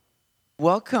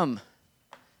Welcome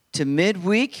to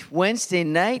midweek, Wednesday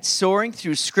night, soaring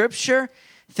through Scripture.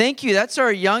 Thank you. That's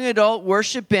our young adult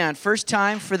worship band. First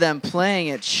time for them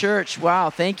playing at church. Wow,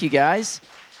 thank you guys.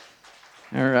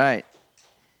 All right.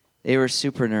 They were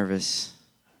super nervous.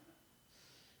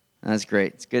 That's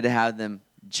great. It's good to have them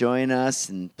join us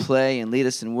and play and lead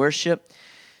us in worship.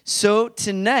 So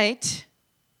tonight,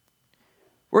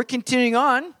 we're continuing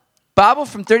on Bible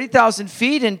from 30,000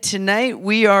 feet, and tonight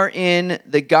we are in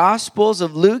the Gospels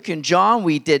of Luke and John.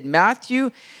 We did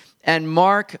Matthew and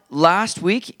Mark last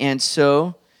week, and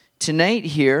so tonight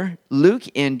here, Luke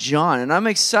and John. And I'm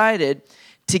excited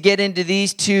to get into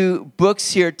these two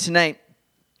books here tonight.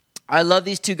 I love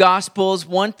these two Gospels.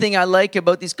 One thing I like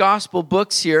about these Gospel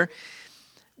books here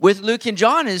with Luke and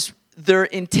John is their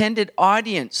intended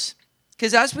audience.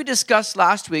 Because as we discussed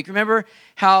last week, remember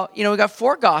how, we got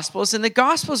 4 Gospels, and the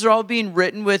Gospels are all being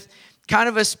written with kind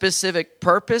of a specific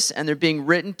purpose, and they're being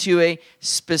written to a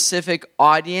specific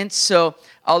audience. So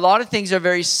a lot of things are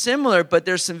very similar, but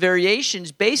there's some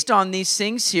variations based on these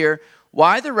things here,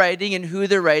 why they're writing and who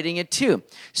they're writing it to.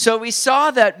 So we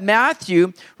saw that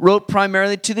Matthew wrote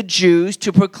primarily to the Jews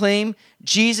to proclaim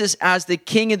Jesus as the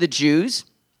King of the Jews.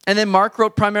 And then Mark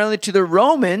wrote primarily to the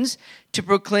Romans to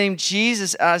proclaim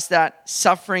Jesus as that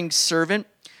suffering servant.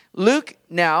 Luke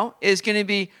now is going to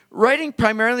be writing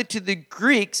primarily to the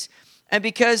Greeks. And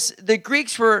because the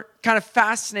Greeks were kind of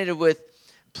fascinated with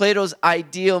Plato's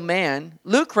ideal man,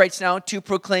 Luke writes now to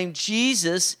proclaim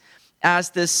Jesus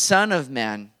as the Son of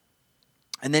Man.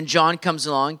 And then John comes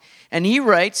along and he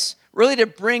writes really to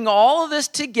bring all of this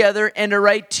together and to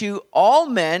write to all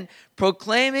men,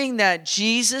 proclaiming that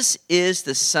Jesus is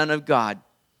the Son of God.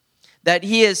 That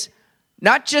he is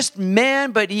not just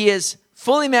man, but he is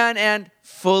fully man and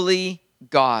fully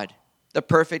God. The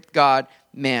perfect God,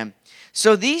 man.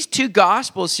 So these two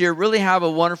Gospels here really have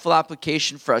a wonderful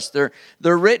application for us. They're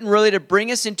written really to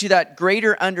bring us into that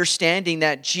greater understanding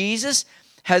that Jesus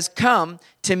has come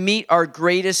to meet our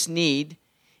greatest need,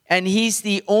 and he's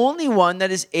the only one that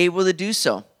is able to do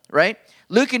so, right?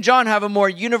 Luke and John have a more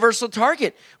universal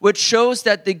target, which shows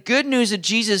that the good news of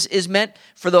Jesus is meant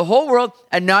for the whole world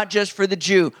and not just for the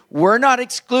Jew. We're not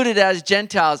excluded as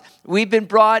Gentiles. We've been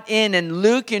brought in, and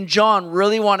Luke and John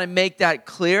really want to make that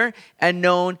clear and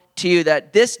known to you,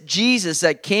 that this Jesus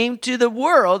that came to the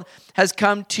world has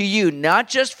come to you, not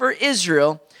just for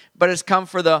Israel, but has come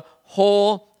for the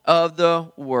whole of the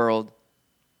world.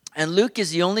 And Luke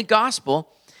is the only gospel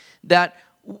that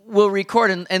will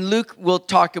record, and Luke will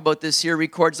talk about this here,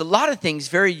 records a lot of things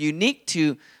very unique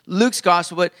to Luke's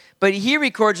gospel, but he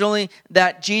records only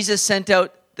that Jesus sent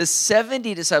out the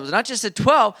 70 disciples, not just the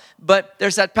 12, but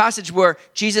there's that passage where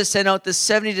Jesus sent out the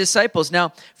 70 disciples.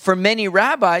 Now, for many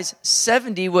rabbis,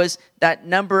 70 was that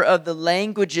number of the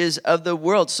languages of the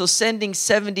world. So sending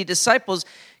 70 disciples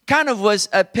kind of was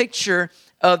a picture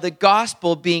of the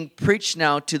gospel being preached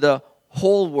now to the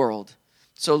whole world.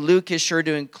 So Luke is sure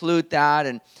to include that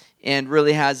and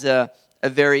really has a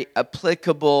very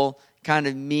applicable kind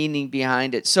of meaning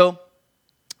behind it. So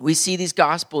we see these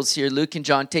Gospels here, Luke and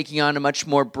John, taking on a much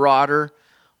more broader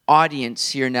audience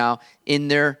here now in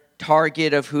their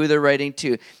target of who they're writing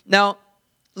to. Now,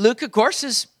 Luke, of course,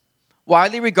 is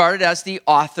widely regarded as the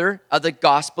author of the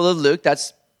Gospel of Luke.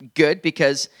 That's good,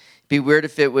 because it'd be weird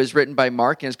if it was written by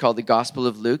Mark and it's called the Gospel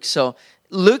of Luke. So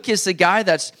Luke is the guy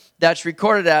that's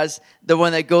recorded as the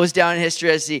one that goes down in history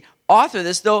as the author of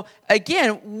this, though,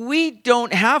 again, we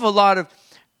don't have a lot of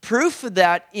proof of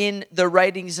that in the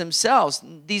writings themselves.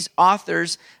 These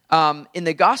authors in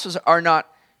the Gospels are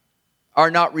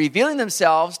not revealing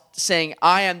themselves, saying,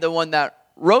 I am the one that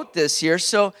wrote this here,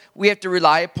 so we have to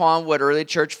rely upon what early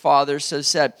church fathers have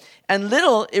said. And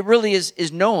little, it really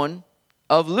is known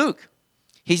of Luke.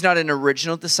 He's not an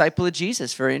original disciple of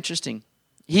Jesus. Very interesting.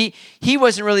 He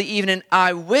wasn't really even an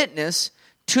eyewitness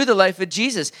to the life of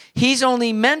Jesus. He's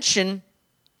only mentioned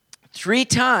 3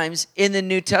 times in the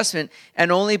New Testament,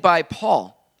 and only by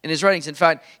Paul in his writings. In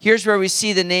fact, here's where we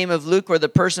see the name of Luke, or the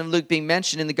person of Luke, being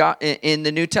mentioned in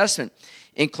the New Testament.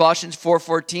 In Colossians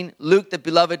 4:14, Luke, the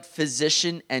beloved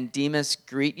physician, and Demas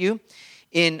greet you.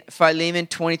 In Philemon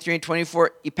 23 and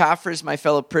 24, Epaphras, my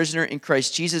fellow prisoner in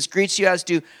Christ Jesus, greets you, as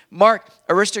do Mark,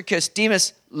 Aristarchus,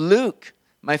 Demas, Luke,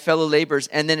 my fellow laborers.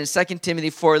 And then in 2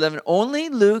 Timothy 4:11, only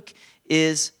Luke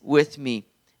is with me.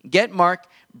 Get Mark,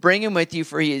 bring him with you,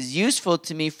 for he is useful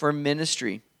to me for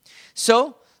ministry.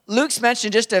 So Luke's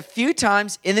mentioned just a few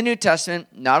times in the New Testament.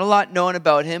 Not a lot known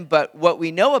about him, but what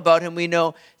we know about him, we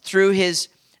know through his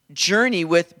journey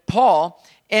with Paul.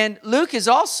 And Luke is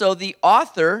also the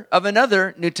author of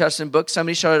another New Testament book.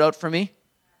 Somebody shout it out for me.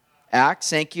 Acts,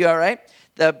 thank you, all right.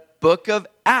 The book of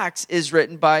Acts is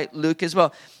written by Luke as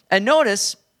well. And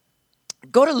notice,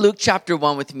 go to Luke chapter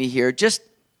 1 with me here. Just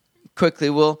quickly,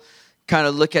 we'll kind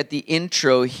of look at the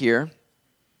intro here.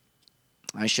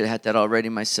 I should have had that already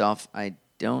myself. I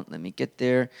don't. Let me get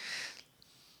there.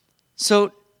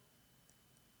 So,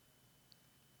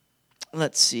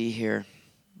 let's see here.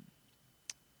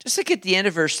 Just look at the end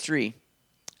of verse 3.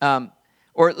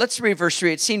 Or let's read verse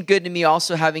 3. It seemed good to me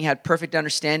also, having had perfect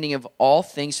understanding of all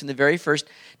things from the very first,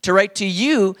 to write to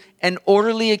you an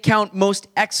orderly account, most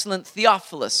excellent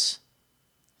Theophilus.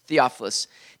 Theophilus.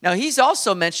 Now, he's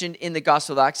also mentioned in the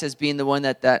Gospel of Acts as being the one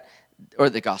or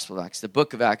the Gospel of Acts, the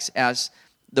book of Acts, as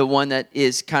the one that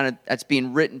is that's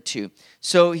being written to.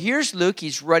 So here's Luke.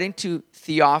 He's writing to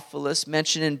Theophilus,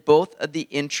 mentioned in both of the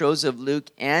intros of Luke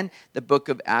and the book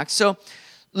of Acts. So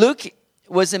Luke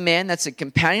was a man that's a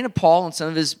companion of Paul on some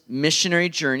of his missionary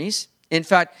journeys. In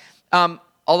fact, a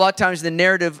lot of times the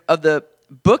narrative of the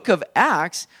book of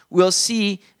Acts, we'll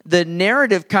see the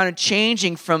narrative kind of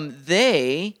changing from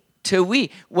they to we.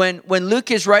 When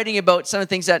Luke is writing about some of the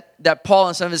things that Paul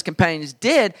and some of his companions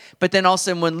did, but then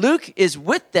also when Luke is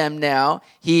with them now,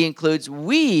 he includes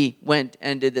we went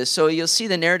and did this. So you'll see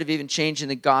the narrative even change in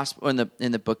the gospel,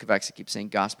 in the book of Acts. I keep saying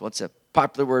gospel. It's a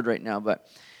popular word right now, but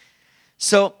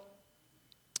so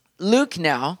Luke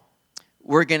now,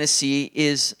 we're going to see,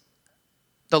 is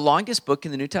the longest book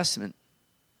in the New Testament.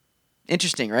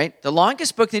 Interesting, right? The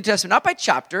longest book in the New Testament, not by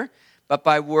chapter, but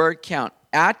by word count.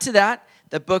 Add to that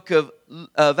the book of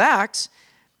Acts,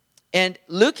 and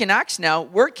Luke and Acts now,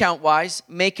 word count-wise,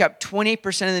 make up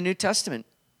 28% of the New Testament.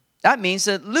 That means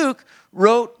that Luke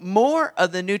wrote more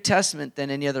of the New Testament than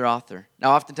any other author.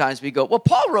 Now, oftentimes we go, well,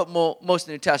 Paul wrote most of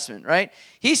the New Testament, right?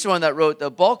 He's the one that wrote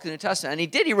the bulk of the New Testament. And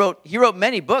he wrote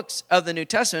many books of the New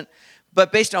Testament,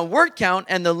 but based on word count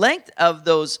and the length of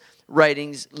those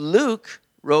writings, Luke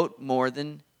wrote more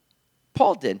than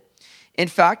Paul did. In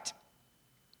fact,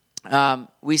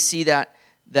 we see that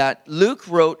Luke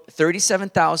wrote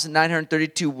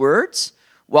 37,932 words,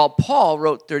 while Paul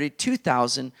wrote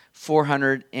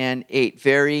 32,408.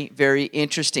 Very, very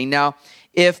interesting. Now,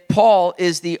 if Paul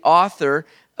is the author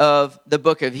of the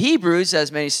book of Hebrews, as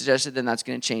many suggested, then that's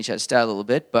going to change that style a little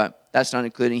bit, but that's not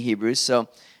including Hebrews. So,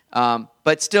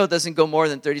 but still, it doesn't go more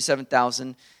than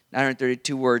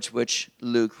 37,932 words, which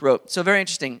Luke wrote. So very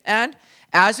interesting. And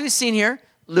as we've seen here,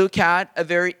 Luke had a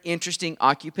very interesting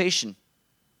occupation.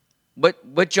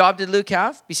 What job did Luke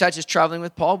have besides just traveling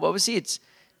with Paul? What was he? It's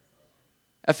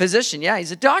a physician. Yeah,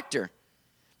 he's a doctor.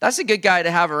 That's a good guy to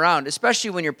have around,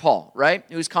 especially when you're Paul, right?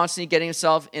 Who's constantly getting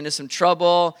himself into some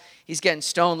trouble. He's getting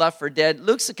stoned, left for dead.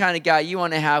 Luke's the kind of guy you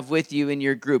want to have with you in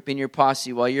your group, in your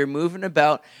posse, while you're moving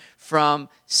about from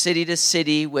city to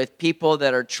city with people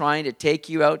that are trying to take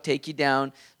you out, take you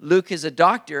down. Luke is a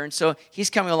doctor, and so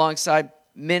he's coming alongside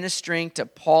ministering to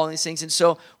Paul and these things. And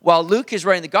so while Luke is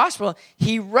writing the gospel,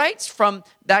 he writes from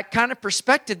that kind of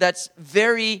perspective that's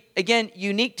very, again,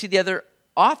 unique to the other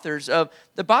authors of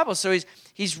the Bible. So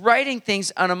he's writing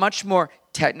things on a much more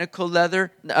technical level.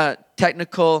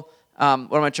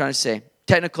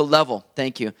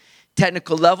 Thank you.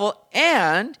 Technical level.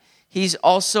 And he's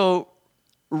also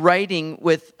writing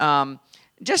with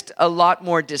just a lot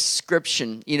more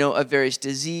description, of various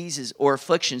diseases or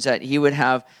afflictions that he would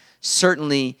have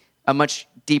certainly a much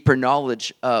deeper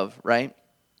knowledge of, right?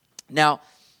 Now,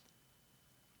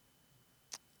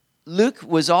 Luke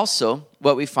was also,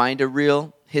 what we find, a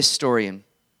real historian.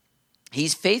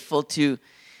 He's faithful to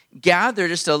gather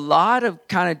just a lot of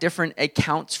kind of different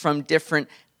accounts from different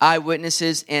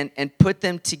eyewitnesses and put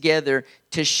them together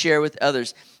to share with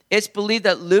others. It's believed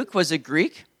that Luke was a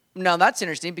Greek. Now, that's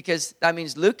interesting because that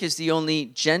means Luke is the only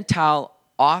Gentile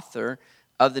author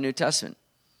of the New Testament.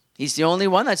 He's the only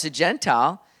one that's a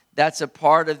Gentile that's a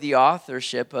part of the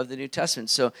authorship of the New Testament.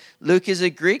 So Luke is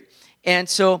a Greek. And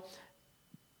so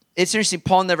it's interesting,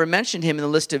 Paul never mentioned him in the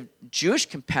list of Jewish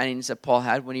companions that Paul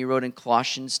had when he wrote in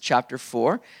Colossians chapter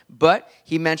 4, but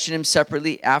he mentioned him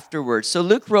separately afterwards. So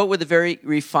Luke wrote with a very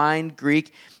refined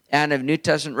Greek, and of New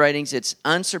Testament writings, it's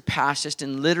unsurpassed just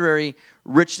in literary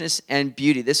richness and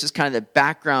beauty. This is kind of the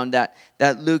background that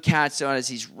Luke had. So as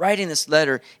he's writing this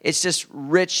letter, it's just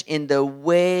rich in the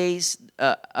ways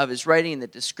of his writing and the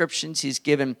descriptions he's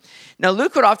given. Now,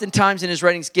 Luke would oftentimes in his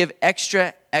writings give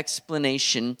extra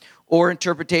explanation or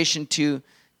interpretation to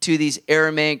these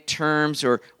Aramaic terms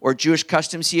or Jewish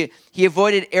customs. He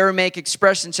avoided Aramaic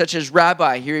expressions such as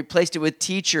rabbi. He replaced it with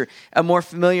teacher, a more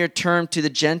familiar term to the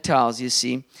Gentiles, you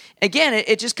see. Again,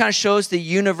 it just kind of shows the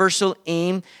universal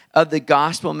aim of the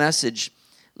gospel message.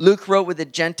 Luke wrote with a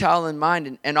Gentile in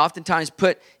mind and oftentimes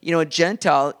put, a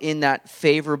Gentile in that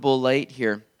favorable light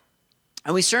here.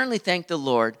 And we certainly thank the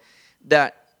Lord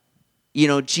that,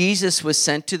 Jesus was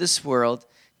sent to this world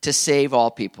to save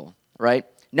all people, right?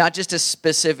 Not just a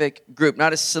specific group,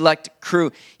 not a select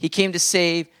crew. He came to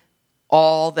save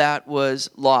all that was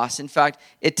lost. In fact,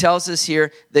 it tells us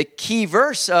here the key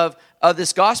verse of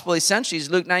this gospel essentially is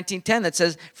Luke 19:10 that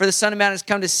says, "For the Son of Man has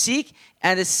come to seek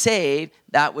and to save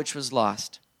that which was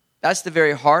lost." That's the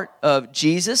very heart of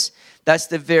Jesus. That's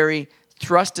the very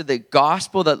thrust of the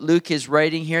gospel that Luke is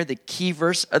writing here, the key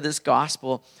verse of this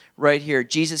gospel right here.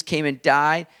 Jesus came and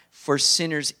died for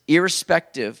sinners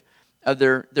irrespective of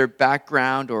their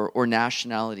background or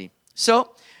nationality.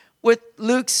 So with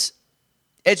Luke's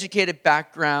educated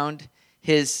background,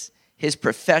 his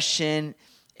profession,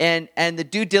 and the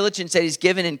due diligence that he's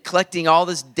given in collecting all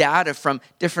this data from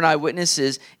different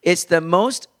eyewitnesses, it's the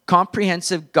most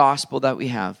comprehensive gospel that we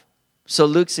have. So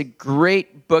Luke's a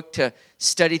great book to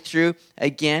study through.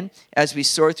 Again, as we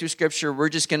sort through Scripture, we're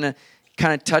just going to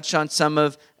kind of touch on some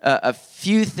of a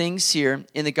few things here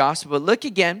in the gospel. But look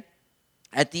again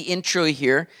at the intro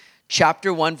here,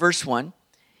 chapter 1, verse 1.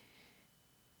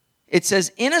 It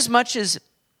says, "Inasmuch as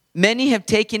many have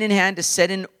taken in hand to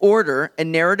set in order a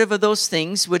narrative of those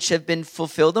things which have been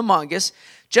fulfilled among us,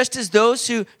 just as those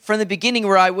who from the beginning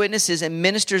were eyewitnesses and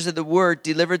ministers of the word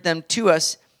delivered them to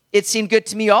us, it seemed good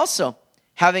to me also,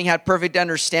 having had perfect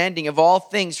understanding of all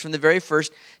things from the very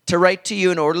first, to write to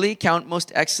you an orderly account,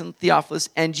 most excellent Theophilus,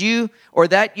 and you, or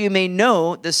that you may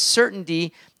know the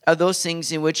certainty of those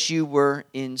things in which you were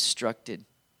instructed."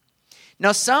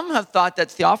 Now, some have thought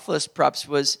that Theophilus perhaps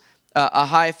was a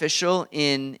high official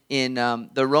in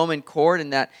the Roman court,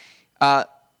 and that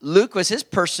Luke was his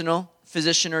personal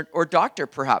physician or doctor,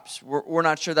 perhaps. We're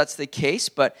not sure that's the case,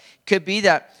 but could be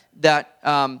that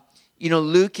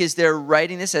Luke is there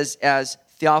writing this as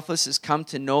Theophilus has come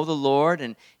to know the Lord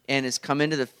and has come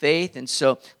into the faith, and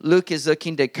so Luke is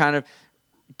looking to kind of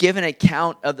give an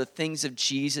account of the things of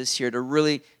Jesus here to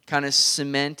really kind of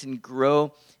cement and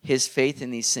grow his faith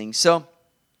in these things. So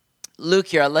Luke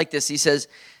here, I like this. He says,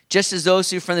 "Just as those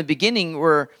who from the beginning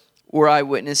were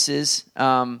eyewitnesses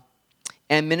and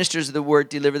ministers of the word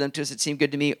delivered them to us, it seemed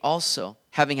good to me also,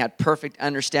 having had perfect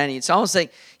understanding." It's almost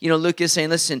like, Luke is saying,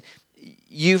 listen,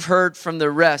 you've heard from the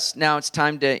rest. Now it's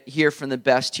time to hear from the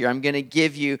best here. I'm going to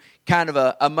give you kind of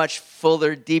a much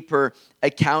fuller, deeper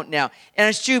account now. And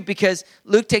it's true because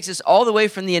Luke takes us all the way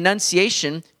from the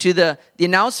Annunciation to the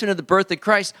announcement of the birth of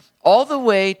Christ, all the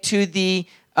way to the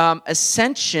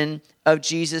ascension of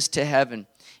Jesus to heaven.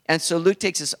 And so Luke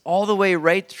takes us all the way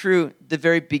right through the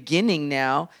very beginning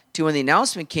now to when the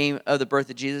announcement came of the birth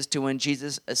of Jesus to when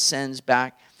Jesus ascends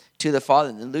back to the Father.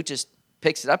 And then Luke just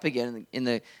picks it up again in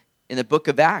the book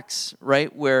of Acts,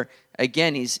 right? Where,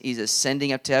 again, he's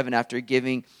ascending up to heaven after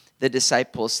giving the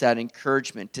disciples that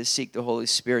encouragement to seek the Holy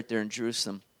Spirit there in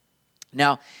Jerusalem.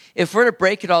 Now, if we're to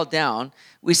break it all down,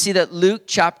 we see that Luke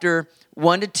chapter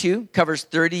 1 to 2 covers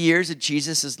 30 years of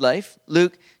Jesus' life.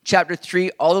 Luke chapter 3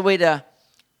 all the way to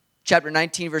chapter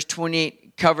 19, verse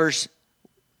 28 covers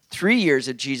 3 years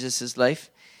of Jesus' life.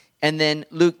 And then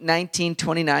Luke 19,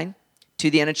 29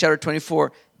 to the end of chapter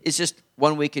 24 is just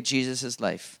 1 week of Jesus'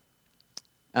 life.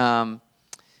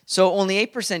 So only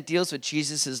 8% deals with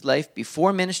Jesus' life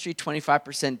before ministry,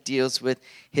 25% deals with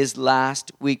his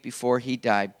last week before he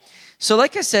died. So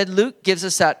like I said, Luke gives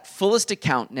us that fullest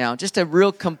account now, just a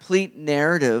real complete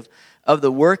narrative of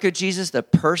the work of Jesus, the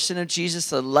person of Jesus,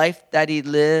 the life that he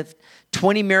lived.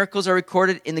 20 miracles are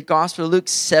recorded in the Gospel of Luke.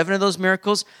 7 of those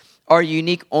miracles are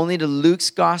unique only to Luke's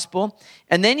Gospel.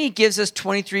 And then he gives us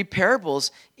 23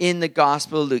 parables in the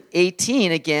Gospel of Luke.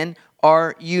 18, again,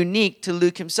 are unique to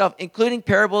Luke himself, including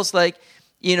parables like,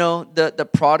 the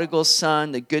prodigal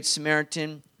son, the Good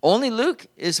Samaritan. Only Luke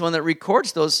is the one that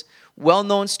records those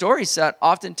well-known stories that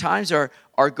oftentimes are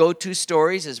our go-to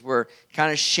stories as we're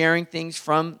kind of sharing things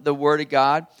from the Word of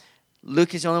God.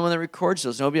 Luke is the only one that records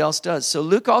those. Nobody else does. So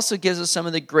Luke also gives us some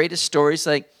of the greatest stories,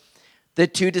 like the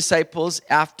 2 disciples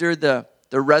after the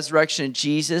resurrection of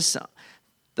Jesus.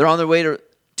 They're on their way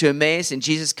to Emmaus, and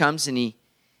Jesus comes and he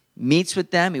meets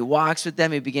with them, he walks with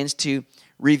them, he begins to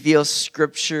reveal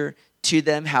Scripture to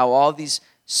them, how all these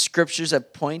Scriptures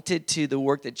have pointed to the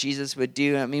work that Jesus would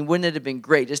do. I mean, wouldn't it have been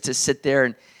great just to sit there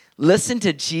and listen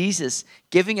to Jesus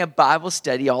giving a Bible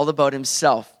study all about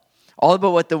himself, all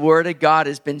about what the Word of God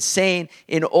has been saying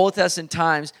in Old Testament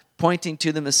times, pointing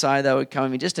to the Messiah that would come. I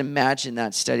mean, just imagine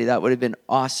that study. That would have been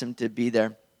awesome to be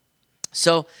there.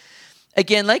 So,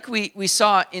 again, like we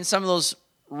saw in some of those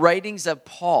writings of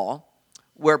Paul,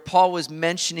 where Paul was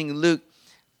mentioning Luke,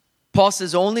 Paul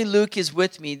says, only Luke is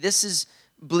with me. This is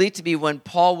believed to be when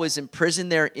Paul was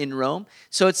imprisoned there in Rome.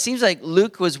 So it seems like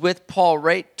Luke was with Paul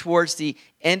right towards the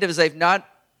end of his life, not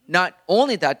not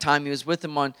only at that time, he was with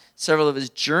them on several of his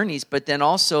journeys, but then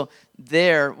also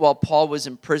there while Paul was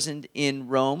imprisoned in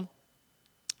Rome.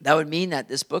 That would mean that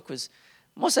this book was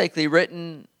most likely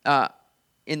written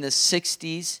in the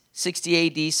 60s,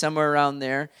 60 AD, somewhere around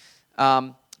there.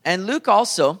 And Luke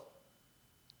also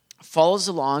follows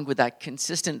along with that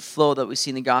consistent flow that we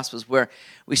see in the Gospels, where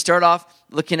we start off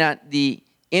looking at the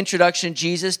introduction of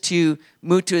Jesus to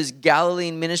move to his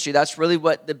Galilean ministry. That's really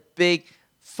what the big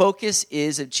focus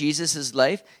is of Jesus'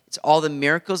 life. It's all the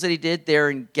miracles that he did there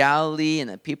in Galilee and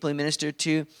the people he ministered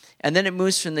to. And then it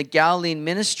moves from the Galilean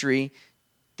ministry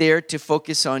there to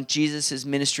focus on Jesus'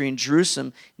 ministry in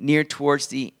Jerusalem near towards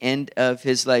the end of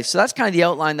his life. So that's kind of the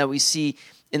outline that we see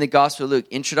in the Gospel of Luke.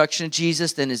 Introduction of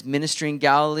Jesus, then his ministry in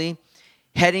Galilee,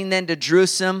 heading then to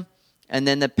Jerusalem, and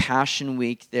then the Passion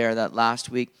Week there, that last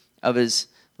week of his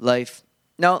life.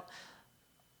 Now,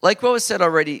 like what was said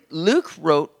already, Luke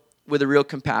wrote with a real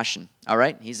compassion, all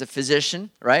right? He's a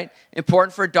physician, right?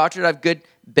 Important for a doctor to have good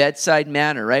bedside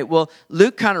manner, right? Well,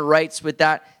 Luke kind of writes with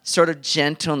that sort of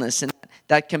gentleness and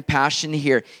that compassion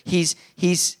here.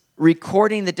 He's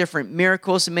recording the different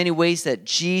miracles in many ways that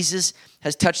Jesus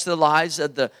has touched the lives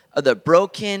of the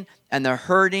broken and the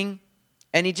hurting.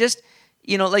 And he just,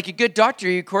 like a good doctor,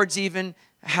 he records even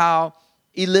how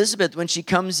Elizabeth, when she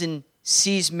comes and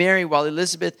sees Mary while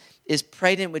Elizabeth is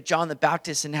pregnant with John the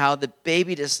Baptist, and how the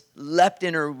baby just leapt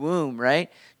in her womb,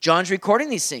 right? John's recording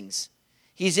these things.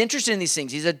 He's interested in these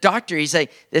things. He's a doctor. He's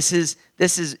like, this is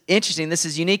interesting. This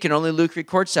is unique, and only Luke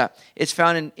records that. It's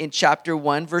found in chapter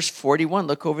 1, verse 41.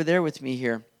 Look over there with me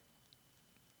here.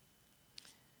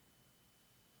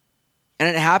 And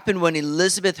it happened when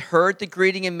Elizabeth heard the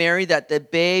greeting of Mary that the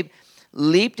babe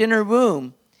leaped in her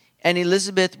womb, and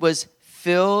Elizabeth was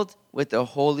filled with the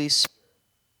Holy Spirit.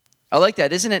 I like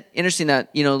that. Isn't it interesting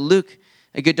that, Luke,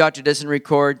 a good doctor, doesn't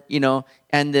record,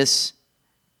 and this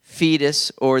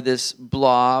fetus or this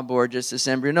blob or just this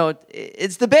embryo. No,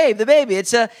 it's the baby.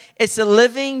 It's a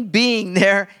living being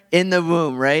there in the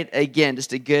womb, right? Again,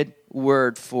 just a good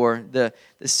word for the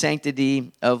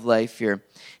sanctity of life here.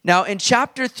 Now, in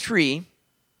chapter 3,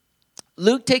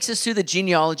 Luke takes us through the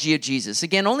genealogy of Jesus.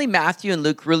 Again, only Matthew and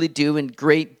Luke really do in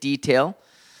great detail.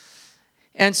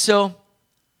 And so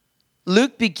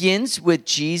Luke begins with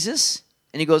Jesus,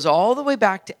 and he goes all the way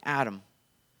back to Adam.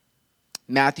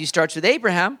 Matthew starts with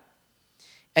Abraham,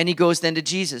 and he goes then to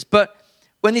Jesus. But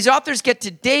when these authors get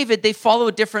to David, they follow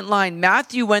a different line.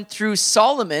 Matthew went through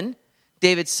Solomon,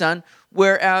 David's son,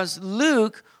 whereas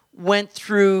Luke went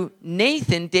through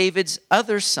Nathan, David's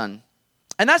other son.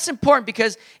 And that's important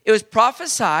because it was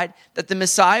prophesied that the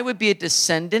Messiah would be a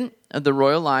descendant of the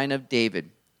royal line of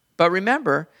David. But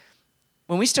remember,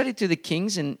 when we studied through the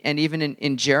Kings and even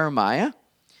in Jeremiah,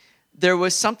 there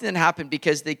was something that happened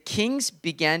because the kings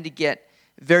began to get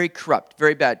very corrupt,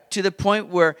 very bad, to the point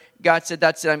where God said,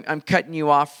 that's it, I'm cutting you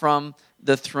off from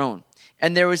the throne.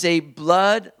 And there was a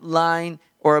bloodline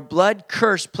or a blood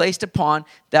curse placed upon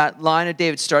that line of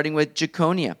David, starting with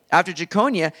Jeconiah. After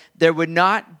Jeconiah, there would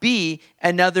not be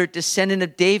another descendant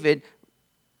of David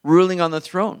ruling on the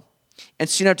throne. And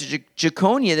soon after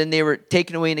Jeconiah, then they were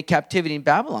taken away into captivity in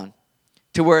Babylon,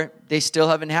 to where they still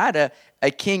haven't had a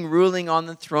king ruling on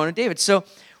the throne of David. So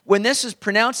when this was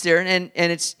pronounced there, and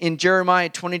it's in Jeremiah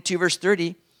 22, verse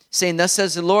 30, saying, thus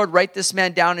says the Lord, write this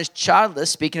man down as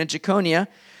childless, speaking of Jeconiah,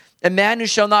 a man who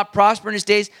shall not prosper in his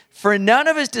days, for none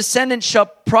of his descendants shall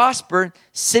prosper,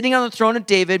 sitting on the throne of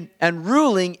David and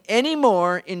ruling any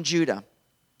more in Judah.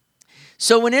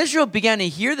 So when Israel began to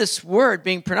hear this word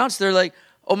being pronounced, they're like,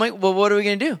 oh my, well, what are we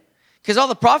going to do? Because all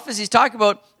the prophecies talk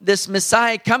about this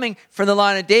Messiah coming from the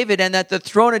line of David and that the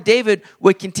throne of David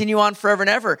would continue on forever and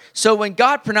ever. So when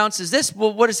God pronounces this,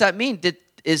 well, what does that mean?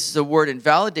 Is the word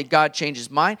invalid? Did God change his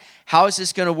mind? How is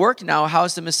this going to work now? How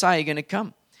is the Messiah going to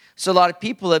come? So a lot of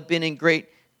people have been in great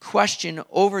question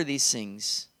over these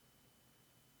things.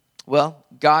 Well,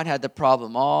 God had the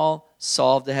problem all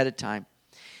solved ahead of time.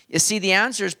 You see, the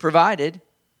answer is provided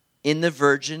in the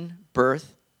virgin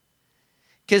birth.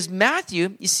 Because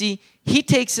Matthew, you see, he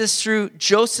takes us through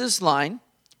Joseph's line,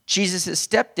 Jesus'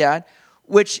 stepdad,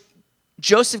 which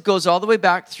Joseph goes all the way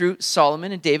back through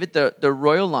Solomon and David, the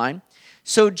royal line.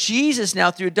 So Jesus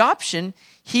now, through adoption,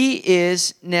 he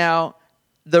is now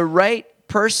the right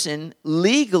person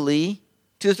legally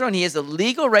to the throne. He has the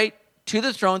legal right to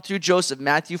the throne through Joseph.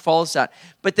 Matthew follows that.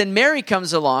 But then Mary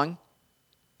comes along,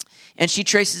 and she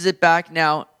traces it back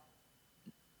now,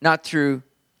 not through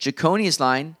Jeconiah's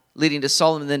line, leading to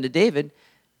Solomon, then to David,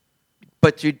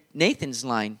 but through Nathan's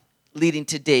line, leading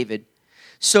to David.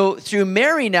 So through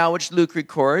Mary now, which Luke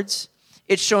records,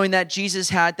 it's showing that Jesus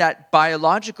had that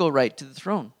biological right to the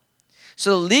throne.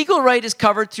 So the legal right is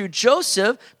covered through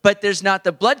Joseph, but there's not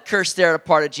the blood curse there a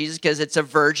part of Jesus because it's a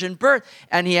virgin birth.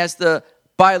 And he has the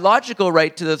biological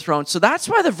right to the throne. So that's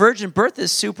why the virgin birth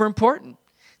is super important.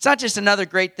 It's not just another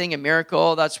great thing, a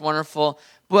miracle, that's wonderful.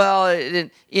 Well,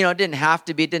 it didn't have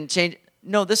to be, it didn't change.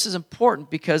 No, this is important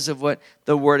because of what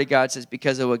the Word of God says,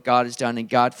 because of what God has done, and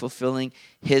God fulfilling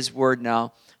his word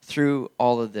now through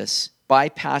all of this,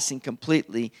 bypassing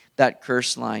completely that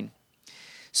curse line.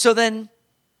 So then,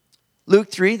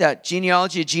 Luke 3, that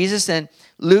genealogy of Jesus, and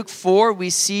Luke 4, we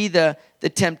see the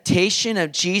temptation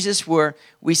of Jesus, where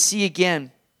we see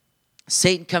again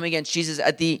Satan coming against Jesus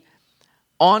at the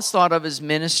onslaught of his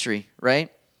ministry, right?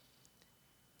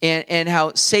 And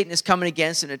how Satan is coming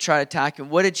against him to try to attack him.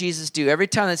 What did Jesus do? Every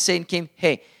time that Satan came,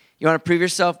 hey, you want to prove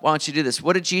yourself? Why don't you do this?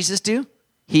 What did Jesus do?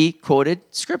 He quoted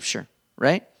Scripture,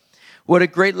 right? What a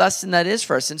great lesson that is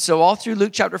for us. And so all through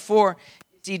Luke chapter 4,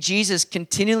 you see Jesus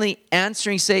continually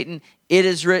answering Satan, it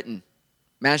is written.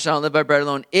 Man shall not live by bread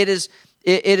alone. It is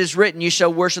written, you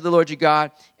shall worship the Lord your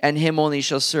God, and him only you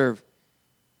shall serve.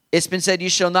 It's been said, you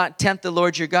shall not tempt the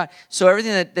Lord your God. So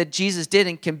everything that Jesus did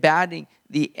in combating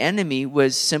the enemy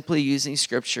was simply using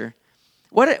Scripture.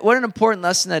 What an important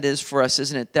lesson that is for us,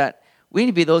 isn't it? That we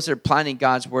need to be those that are planting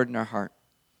God's word in our heart.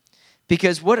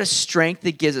 Because what a strength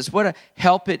it gives us. What a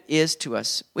help it is to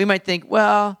us. We might think,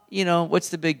 well, what's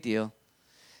the big deal?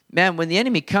 Man, when the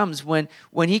enemy comes, when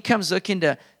he comes looking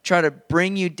to try to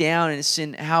bring you down in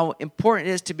sin, how important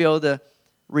it is to be able to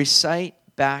recite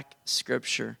back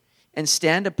Scripture and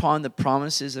stand upon the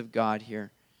promises of God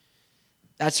here.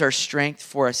 That's our strength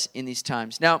for us in these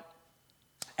times. Now,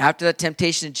 after that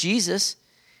temptation of Jesus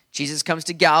comes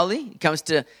to Galilee. He comes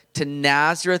to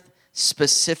Nazareth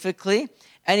specifically.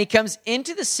 And he comes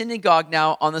into the synagogue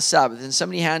now on the Sabbath. And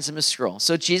somebody hands him a scroll.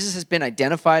 So Jesus has been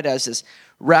identified as this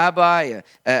rabbi,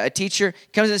 a teacher.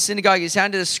 He comes to the synagogue. He's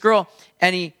handed a scroll.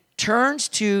 And he turns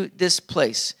to this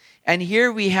place. And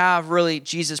here we have really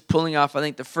Jesus pulling off, I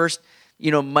think, the first,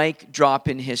 mic drop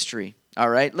in history. All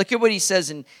right, look at what he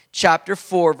says in chapter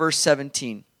 4, verse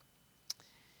 17.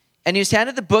 And he was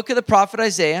handed the book of the prophet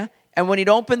Isaiah, and when he'd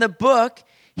opened the book,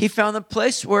 he found the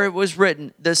place where it was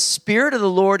written, the Spirit of the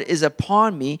Lord is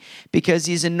upon me, because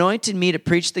he's anointed me to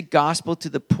preach the gospel to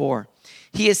the poor.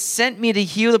 He has sent me to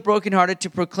heal the brokenhearted, to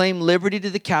proclaim liberty to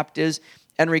the captives,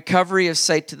 and recovery of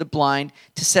sight to the blind,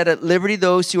 to set at liberty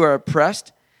those who are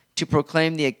oppressed, to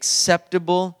proclaim the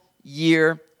acceptable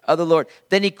year of the Lord.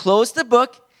 Then he closed the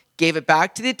book, gave it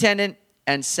back to the attendant,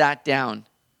 and sat down.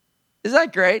 Isn't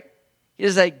that great? He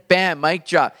was like, bam, mic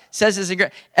drop. Says this,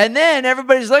 and then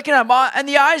everybody's looking at him, and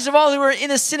the eyes of all who were in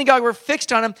the synagogue were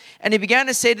fixed on him, and he began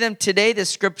to say to them, today the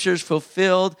Scripture is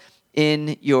fulfilled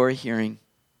in your hearing.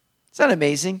 Isn't that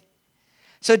amazing?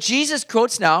 So Jesus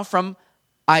quotes now from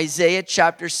Isaiah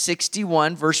chapter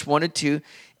 61, verse 1 and 2,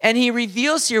 and he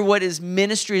reveals here what his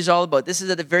ministry is all about. This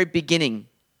is at the very beginning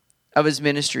of his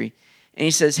ministry. And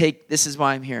he says, hey, this is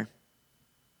why I'm here.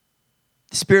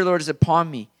 The Spirit of the Lord is upon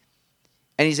me.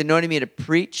 And he's anointed me to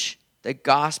preach the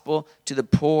gospel to the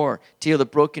poor, to heal the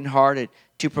brokenhearted,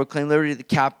 to proclaim liberty to the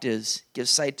captives, give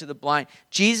sight to the blind.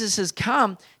 Jesus has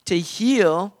come to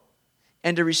heal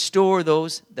and to restore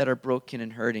those that are broken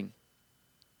and hurting.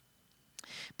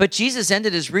 But Jesus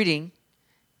ended his reading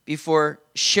before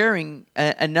sharing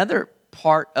another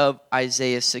part of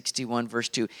Isaiah 61, verse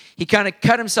 2. He kind of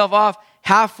cut himself off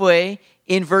halfway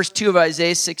in verse 2 of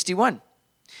Isaiah 61.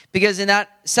 Because in that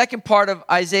second part of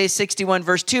Isaiah 61,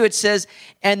 verse 2, it says,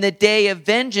 and the day of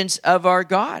vengeance of our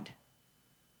God.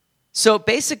 So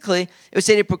basically, it would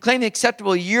say to proclaim the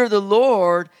acceptable year of the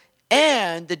Lord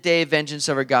and the day of vengeance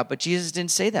of our God. But Jesus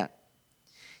didn't say that.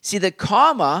 See, the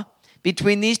comma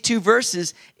between these two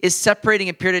verses is separating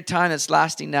a period of time that's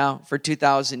lasting now for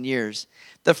 2,000 years.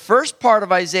 The first part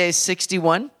of Isaiah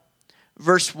 61,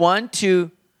 verse 1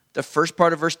 to the first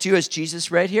part of verse 2, as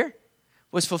Jesus read here,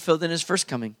 was fulfilled in his first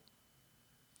coming.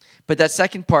 But that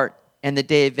second part, and the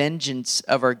day of vengeance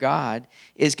of our God,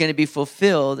 is going to be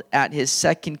fulfilled at his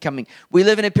second coming. We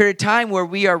live in a period of time where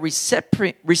we are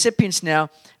recipients now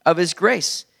of his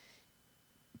grace.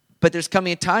 But there's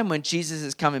coming a time when Jesus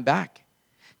is coming back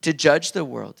to judge the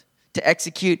world, to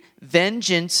execute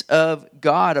vengeance of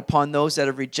God upon those that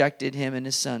have rejected him and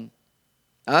his Son.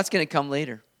 Now that's going to come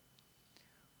later.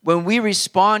 When we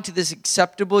respond to this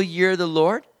acceptable year of the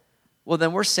Lord, well,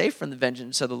 then we're safe from the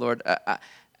vengeance of the Lord.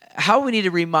 How we need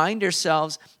to remind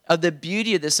ourselves of the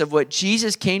beauty of this, of what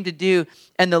Jesus came to do,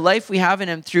 and the life we have in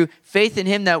him through faith in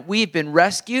him, that we've been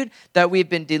rescued, that we've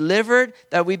been delivered,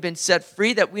 that we've been set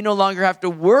free, that we no longer have to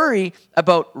worry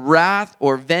about wrath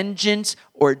or vengeance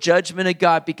or judgment of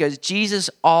God, because Jesus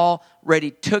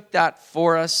already took that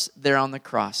for us there on the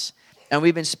cross. And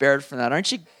we've been spared from that.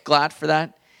 Aren't you glad for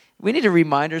that? We need to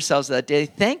remind ourselves of that daily.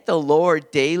 Thank the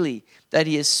Lord daily that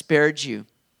he has spared you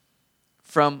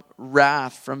from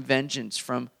wrath, from vengeance,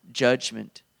 from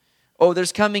judgment. Oh,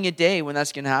 there's coming a day when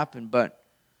that's going to happen, but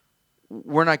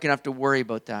we're not going to have to worry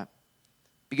about that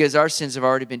because our sins have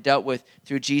already been dealt with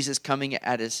through Jesus coming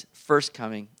at his first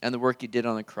coming and the work he did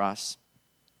on the cross.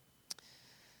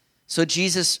 So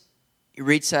Jesus, he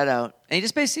reads that out, and he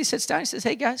just basically sits down and says,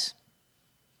 hey guys,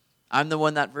 I'm the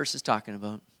one that verse is talking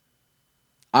about.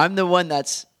 I'm the one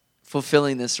that's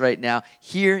fulfilling this right now,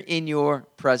 here in your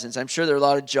presence. I'm sure there are a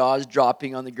lot of jaws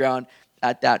dropping on the ground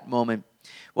at that moment.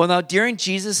 Well, now, during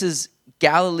Jesus'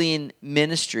 Galilean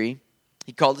ministry,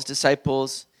 he called his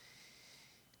disciples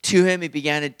to him. He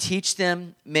began to teach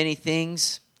them many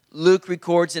things. Luke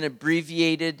records an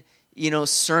abbreviated,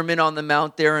 Sermon on the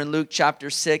Mount there in Luke chapter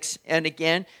 6. And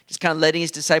again, just kind of letting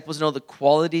his disciples know the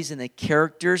qualities and the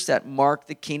characters that mark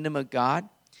the kingdom of God.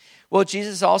 Well,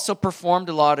 Jesus also performed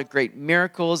a lot of great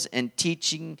miracles and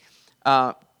teaching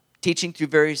through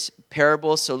various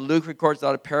parables. So Luke records a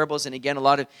lot of parables, and again, a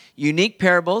lot of unique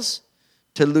parables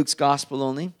to Luke's gospel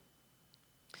only.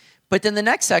 But then the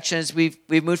next section is we've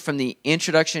moved from the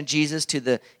introduction of Jesus to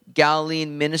the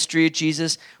Galilean ministry of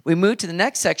Jesus. We move to the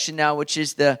next section now, which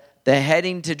is the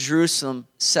heading to Jerusalem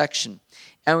section.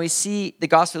 And we see the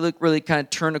Gospel of Luke really kind of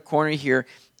turn a corner here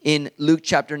in Luke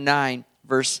chapter 9,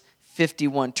 verse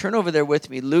 51. Turn over there with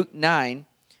me, Luke 9,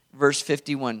 verse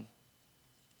 51.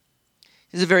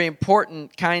 This is a very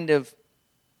important kind of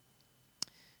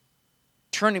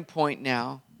turning point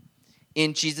now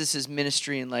in Jesus'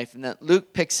 ministry and life, and that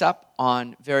Luke picks up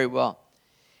on very well.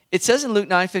 It says in Luke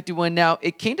 9:51, now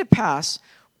it came to pass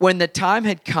when the time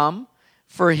had come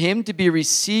for him to be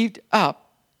received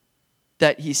up,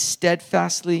 that he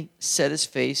steadfastly set his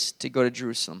face to go to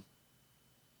Jerusalem.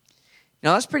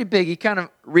 Now that's pretty big. You kind of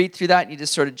read through that and you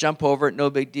just sort of jump over it, no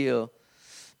big deal.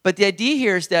 But the idea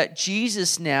here is that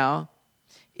Jesus now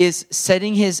is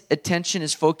setting his attention,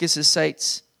 his focus, his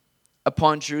sights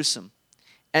upon Jerusalem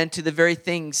and to the very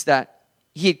things that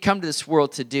he had come to this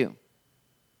world to do.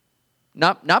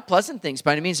 Not pleasant things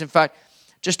by any means. In fact,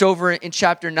 just over in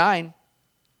chapter 9,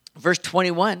 verse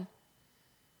 21,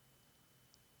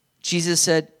 Jesus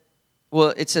said,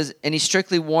 it says, and he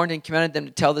strictly warned and commanded them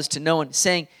to tell this to no one,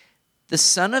 saying, the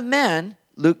Son of Man,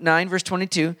 Luke 9, verse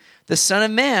 22, the Son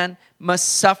of Man must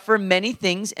suffer many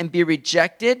things and be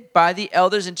rejected by the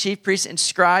elders and chief priests and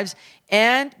scribes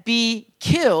and be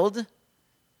killed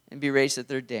and be raised the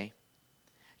third day.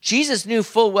 Jesus knew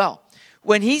full well.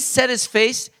 When he set his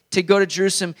face to go to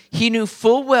Jerusalem, he knew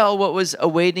full well what was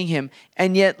awaiting him.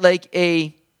 And yet like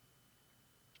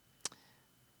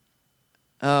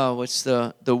what's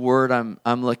the word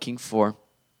I'm looking for?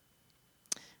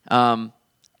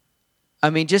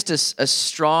 Just a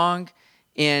strong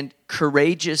and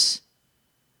courageous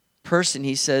person.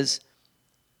 He says,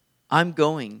 I'm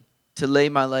going to lay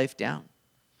my life down.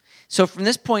 So from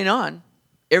this point on,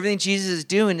 everything Jesus is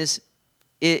doing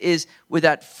is with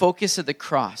that focus of the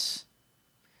cross,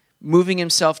 moving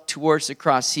himself towards the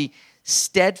cross. He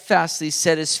steadfastly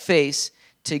set his face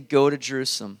to go to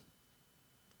Jerusalem,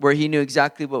 where he knew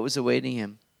exactly what was awaiting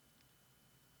him.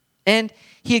 And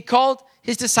he had called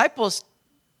his disciples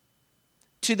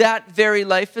to that very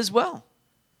life as well.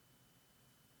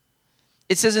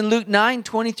 It says in Luke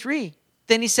 9:23,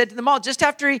 then he said to them all, just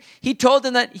after he told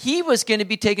them that he was going to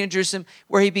be taken to Jerusalem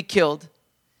where he'd be killed,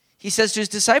 he says to his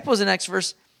disciples in the next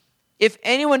verse, if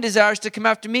anyone desires to come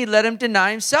after me, let him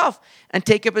deny himself and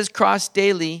take up his cross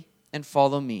daily and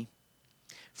follow me.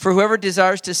 For whoever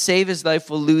desires to save his life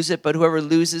will lose it, but whoever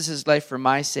loses his life for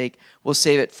my sake will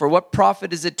save it. For what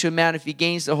profit is it to a man if he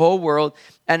gains the whole world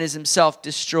and is himself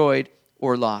destroyed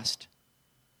or lost?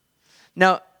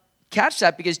 Now, catch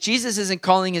that, because Jesus isn't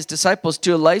calling his disciples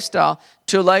to a lifestyle,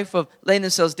 to a life of laying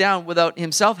themselves down without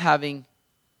himself having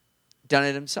done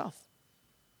it himself.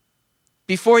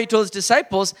 Before he told his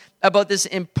disciples about this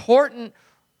important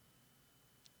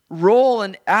role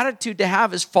and attitude to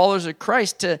have as followers of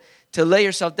Christ, to lay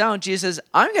yourself down, Jesus says,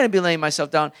 I'm going to be laying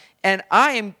myself down, and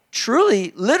I am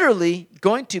truly, literally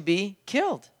going to be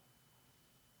killed.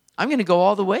 I'm going to go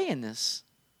all the way in this.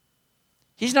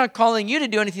 He's not calling you to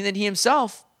do anything that he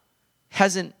himself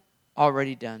hasn't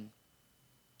already done.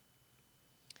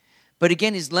 But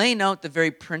again, he's laying out the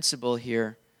very principle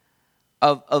here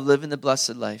of living the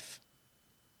blessed life.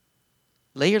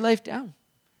 Lay your life down.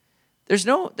 There's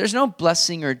no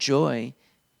blessing or joy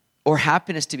or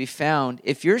happiness to be found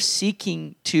if you're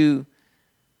seeking to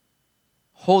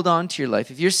hold on to your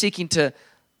life, if you're seeking to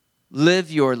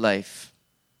live your life,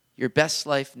 your best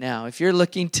life now, if you're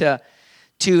looking to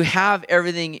have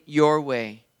everything your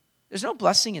way, There's no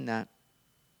blessing in that.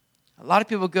 A lot of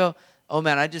people go, oh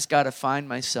man, I just got to find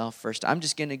myself first. I'm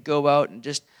just going to go out and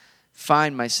just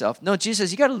find myself. No, Jesus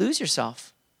says you got to lose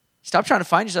yourself. Stop trying to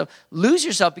find yourself. Lose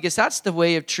yourself, because that's the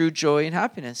way of true joy and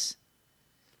happiness.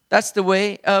 That's the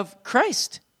way of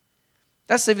Christ.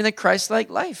 That's living the Christ-like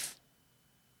life.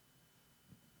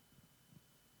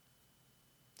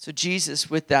 So Jesus,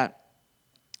 with that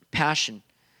passion,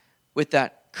 with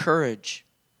that courage,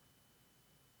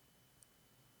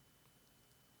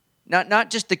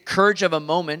 not just the courage of a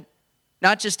moment,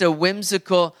 not just a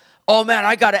whimsical, oh man,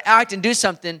 I got to act and do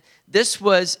something. This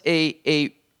was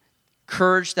a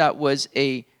courage that was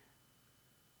a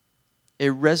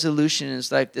resolution in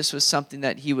his life. This was something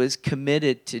that he was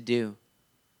committed to do.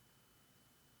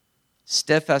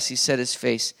 Steadfast, he set his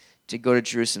face to go to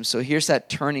Jerusalem. So here's that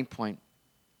turning point.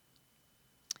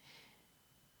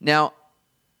 Now,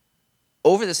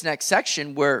 over this next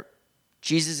section where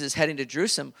Jesus is heading to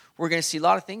Jerusalem, we're going to see a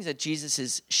lot of things that Jesus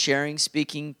is sharing,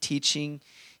 speaking, teaching.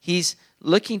 He's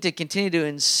looking to continue to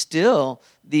instill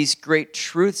these great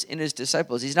truths in his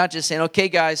disciples. He's not just saying, okay,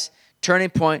 guys, turning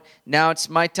point. Now it's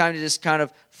my time to just kind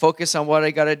of focus on what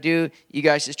I got to do. You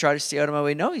guys just try to stay out of my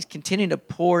way. No, he's continuing to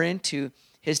pour into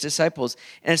his disciples.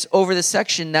 And it's over the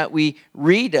section that we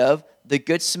read of the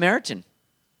Good Samaritan.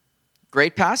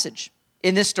 Great passage.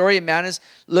 In this story, a man is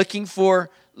looking for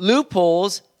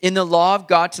loopholes in the law of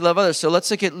God to love others. So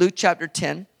let's look at Luke chapter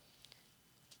 10.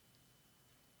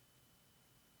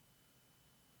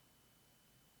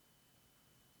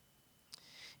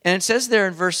 And it says there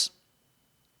in verse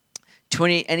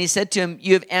 20, and he said to him,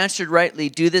 you have answered rightly,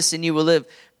 do this and you will live.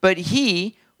 But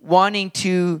he, wanting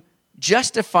to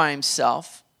justify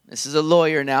himself, this is a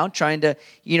lawyer now, trying to,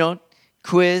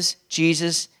 quiz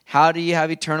Jesus, how do you have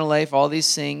eternal life, all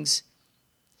these things.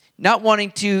 Not wanting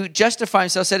to justify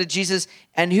himself, said to Jesus,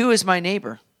 and who is my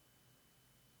neighbor?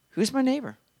 Who's my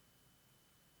neighbor?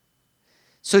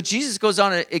 So Jesus goes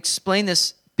on to explain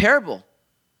this parable.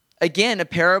 Again, a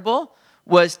parable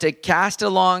was to cast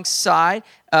alongside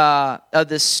of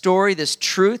this story, this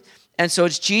truth. And so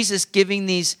it's Jesus giving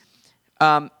these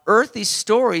earthly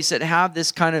stories that have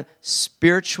this kind of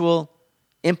spiritual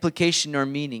implication or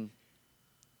meaning.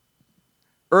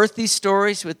 Earthly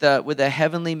stories with a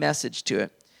heavenly message to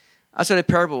it. That's what a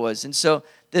parable was. And so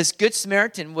this Good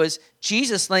Samaritan was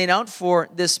Jesus laying out for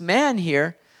this man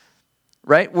here,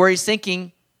 right? Where he's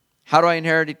thinking, how do I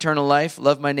inherit eternal life?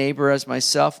 Love my neighbor as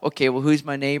myself. Okay, well, who's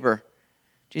my neighbor?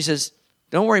 Jesus says,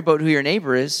 don't worry about who your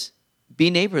neighbor is. Be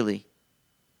neighborly.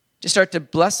 Just start to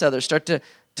bless others. Start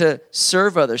to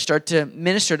serve others. Start to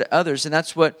minister to others. And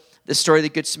that's what the story of the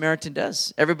Good Samaritan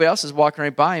does. Everybody else is walking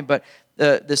right by him, but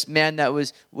this man that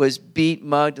was beat,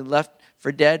 mugged, and left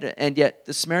for dead, and yet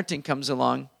the Samaritan comes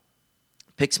along,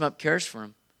 picks him up, cares for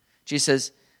him. Jesus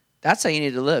says, that's how you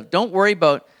need to live. Don't worry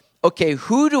about, okay,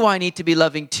 who do I need to be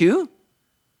loving to?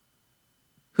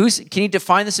 Can you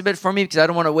define this a bit for me? Because I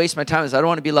don't want to waste my time. I don't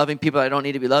want to be loving people I don't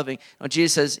need to be loving. No,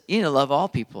 Jesus says, you need to love all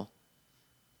people.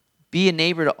 Be a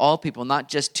neighbor to all people, not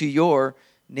just to your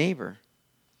neighbor.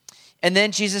 And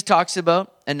then Jesus talks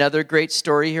about another great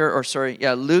story here,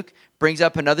 Luke brings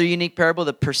up another unique parable,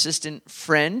 the persistent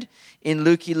friend. In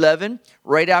Luke 11,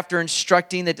 right after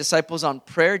instructing the disciples on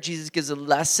prayer, Jesus gives a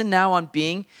lesson now on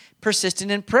being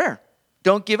persistent in prayer.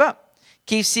 Don't give up.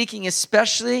 Keep seeking,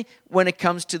 especially when it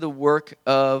comes to the work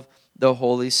of the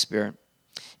Holy Spirit.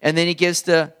 And then he gives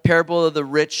the parable of the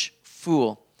rich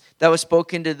fool. That was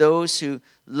spoken to those who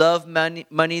love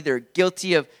money. They're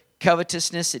guilty of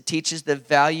covetousness. It teaches the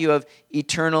value of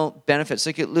eternal benefits.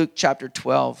 Look at Luke chapter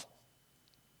 12.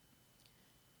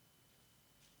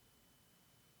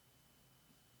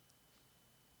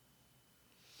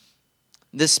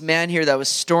 This man here that was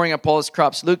storing up all his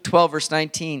crops. Luke 12, verse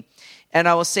 19. And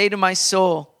I will say to my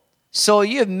soul, soul,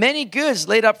 you have many goods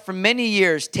laid up for many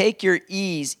years. Take your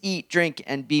ease, eat, drink,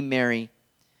 and be merry.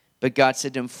 But God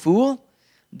said to him, fool,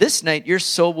 this night your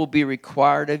soul will be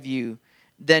required of you.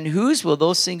 Then whose will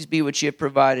those things be which you have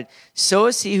provided? So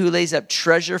is he who lays up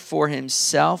treasure for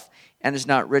himself and is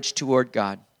not rich toward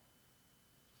God.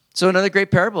 So another great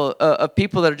parable of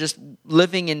people that are just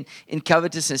living in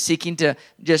covetousness, seeking to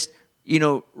just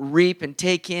reap and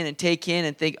take in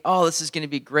and think, oh, this is going to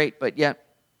be great. But yet,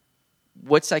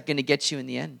 what's that going to get you in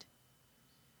the end?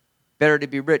 Better to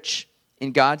be rich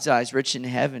in God's eyes, rich in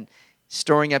heaven,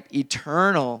 storing up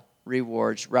eternal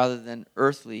rewards rather than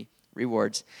earthly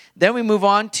rewards. Then we move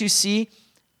on to see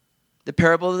the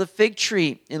parable of the fig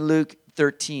tree in Luke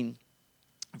 13,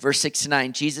 verse 6 to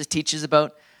 9. Jesus teaches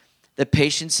about the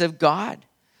patience of God,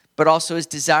 but also his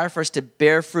desire for us to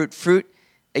bear fruit. Fruit,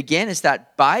 again, is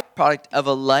that byproduct of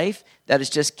a life that is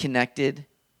just connected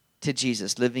to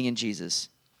Jesus, living in Jesus.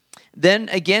 Then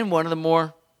again, one of the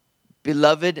more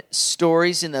beloved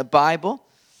stories in the Bible,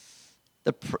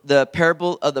 the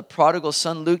parable of the prodigal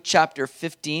son, Luke chapter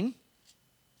 15.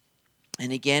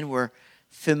 And again, we're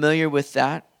familiar with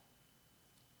that.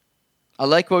 I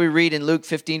like what we read in Luke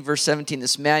 15, verse 17.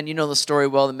 This man, you know the story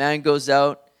well. The man goes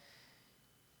out,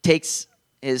 takes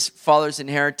his father's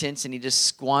inheritance, and he just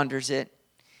squanders it,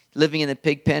 living in the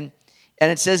pig pen.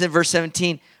 And it says in verse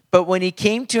 17, but when he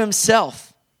came to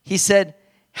himself, he said,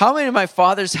 how many of my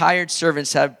father's hired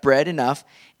servants have bread enough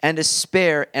and to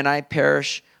spare, and I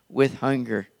perish with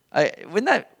hunger? I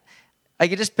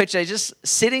could just picture just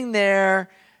sitting there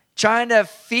trying to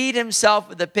feed himself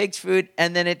with the pig's food,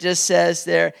 and then it just says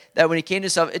there that when he came to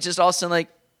himself, it's just all of a sudden like,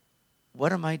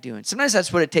 what am I doing? Sometimes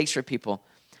that's what it takes for people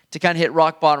to kind of hit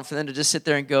rock bottom, for them to just sit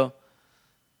there and go,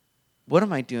 what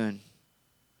am I doing?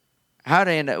 How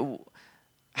did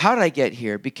I get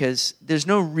here? Because there's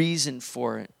no reason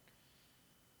for it.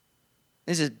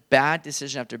 This is bad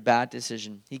decision after bad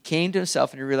decision. He came to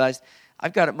himself and he realized,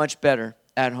 I've got it much better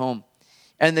at home.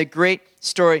 And the great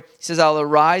story says, I'll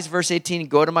arise, verse 18,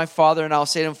 go to my father, and I'll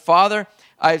say to him, Father,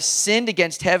 I've sinned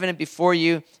against heaven and before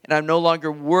you, and I'm no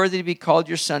longer worthy to be called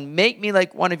your son. Make me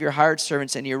like one of your hired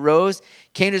servants. And he arose,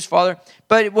 came to his father.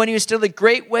 But when he was still a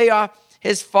great way off,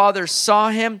 his father saw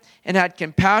him and had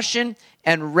compassion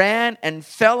and ran and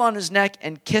fell on his neck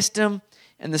and kissed him.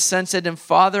 And the son said to him,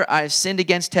 Father, I have sinned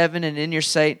against heaven and in your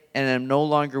sight, and am no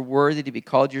longer worthy to be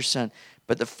called your son.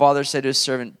 But the father said to his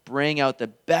servant, bring out the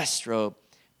best robe,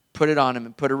 put it on him,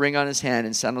 and put a ring on his hand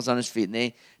and sandals on his feet. And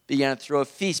they began to throw a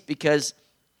feast because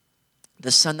the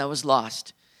son that was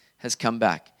lost has come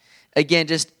back. Again,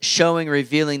 just showing,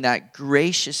 revealing that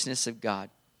graciousness of God.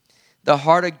 The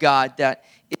heart of God, that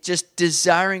it's just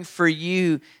desiring for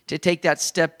you to take that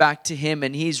step back to him,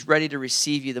 and he's ready to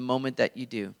receive you the moment that you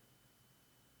do.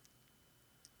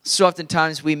 So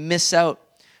oftentimes we miss out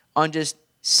on just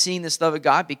seeing this love of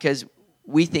God because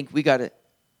we think we got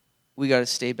to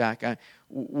stay back.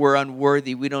 We're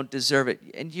unworthy. We don't deserve it.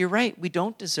 And you're right. We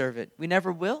don't deserve it. We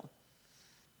never will.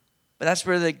 But that's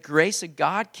where the grace of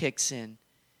God kicks in.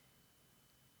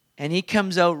 And he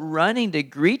comes out running to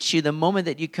greet you the moment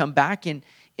that you come back in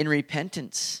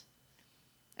repentance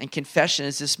and confession,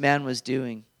 as this man was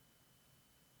doing.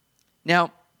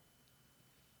 Now,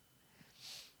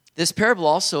 this parable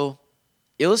also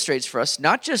illustrates for us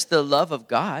not just the love of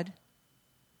God,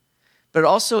 but it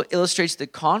also illustrates the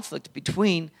conflict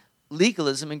between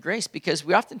legalism and grace, because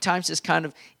we oftentimes just kind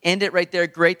of end it right there.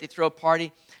 Great, they throw a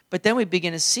party. But then we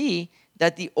begin to see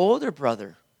that the older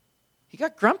brother, he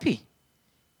got grumpy.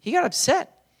 He got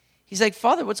upset. He's like,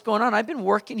 Father, what's going on? I've been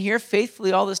working here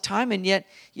faithfully all this time, and yet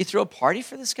you throw a party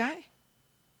for this guy?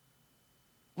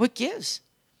 What gives?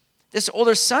 This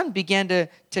older son began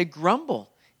to grumble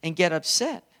and get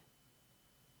upset.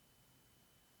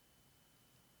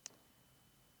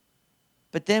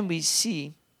 But then we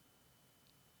see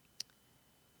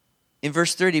in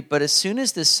verse 30, but as soon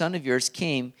as this son of yours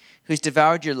came, who's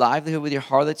devoured your livelihood with your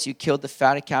harlots, you killed the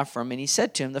fatted calf for him. And he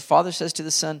said to him, the father says to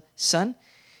the son, Son,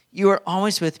 you are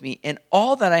always with me, and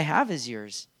all that I have is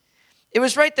yours. It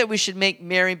was right that we should make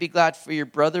merry and be glad, for your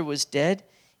brother was dead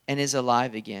and is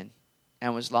alive again,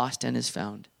 and was lost and is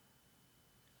found.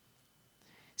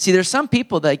 See, there's some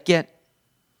people that get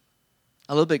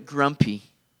a little bit grumpy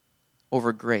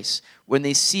over grace when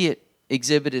they see it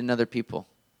exhibited in other people.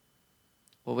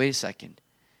 Well, wait a second.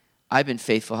 I've been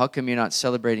faithful. How come you're not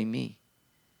celebrating me?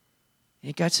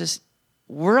 And God says,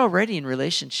 we're already in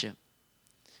relationship.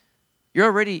 You're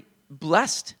already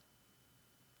blessed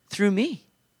through me.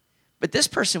 But this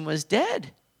person was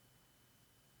dead.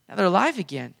 Now they're alive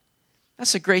again.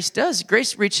 That's what grace does.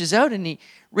 Grace reaches out and he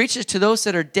reaches to those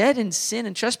that are dead in sin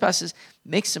and trespasses,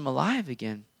 makes them alive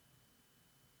again.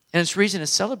 And it's reason to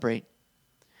celebrate.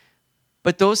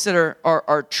 But those that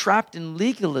are trapped in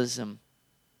legalism,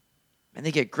 and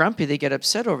they get grumpy, they get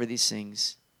upset over these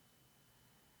things.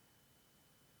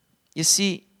 You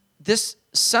see, this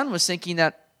son was thinking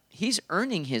that he's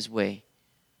earning his way.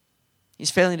 He's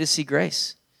failing to see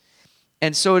grace.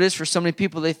 And so it is for so many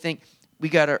people. They think we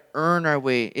got to earn our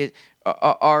way.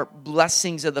 Our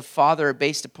blessings of the Father are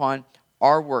based upon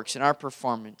our works and our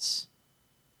performance.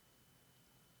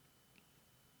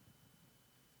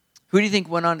 Who do you think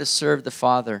went on to serve the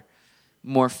Father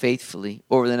more faithfully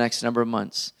over the next number of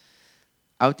months?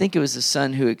 I would think it was the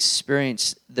son who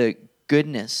experienced the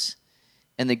goodness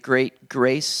and the great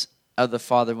grace of the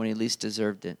Father when he least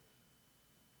deserved it.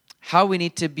 How we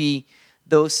need to be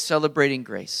those celebrating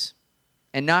grace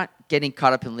and not getting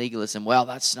caught up in legalism. Well,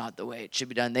 that's not the way it should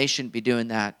be done. They shouldn't be doing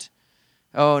that.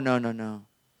 Oh, no.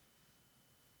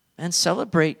 And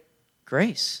celebrate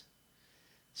grace.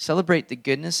 Celebrate the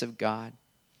goodness of God.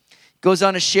 Goes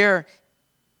on to share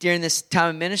during this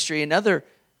time of ministry another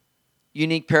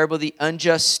unique parable, the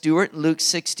unjust steward, Luke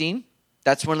 16.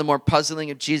 That's one of the more puzzling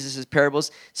of Jesus'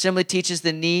 parables. Simply teaches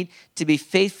the need to be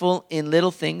faithful in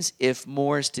little things if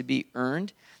more is to be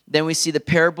earned. Then we see the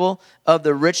parable of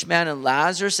the rich man and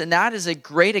Lazarus, and that is a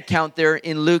great account there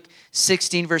in Luke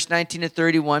 16, verse 19 to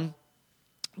 31,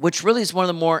 which really is one of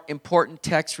the more important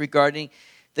texts regarding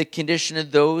the condition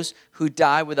of those who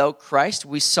die without Christ.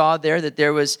 We saw there that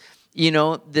there was,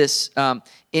 this,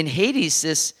 in Hades,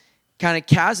 this kind of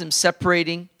chasm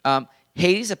separating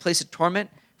Hades, a place of torment,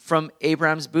 from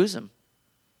Abraham's bosom.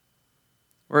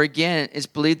 Where again, it's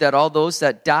believed that all those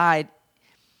that died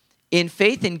in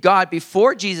faith in God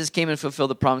before Jesus came and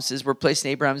fulfilled the promises were placed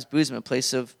in Abraham's bosom, a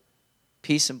place of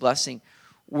peace and blessing.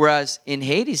 Whereas in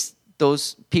Hades,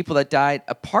 those people that died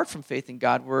apart from faith in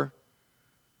God were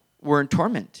in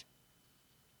torment.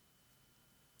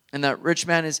 And that rich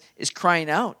man is crying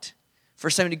out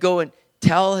for someone to go and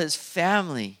tell his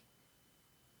family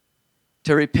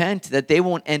to repent, that they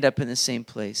won't end up in the same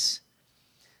place.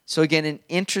 So again, an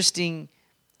interesting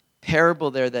parable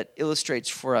there that illustrates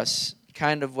for us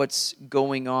kind of what's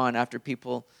going on after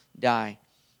people die.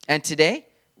 And today,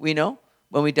 we know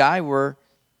when we die, we're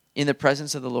in the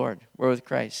presence of the Lord. We're with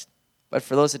Christ. But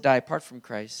for those that die apart from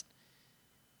Christ,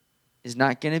 it's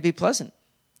not going to be pleasant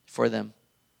for them.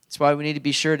 That's why we need to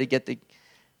be sure to get the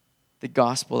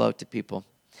gospel out to people.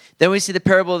 Then we see the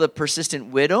parable of the persistent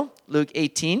widow, Luke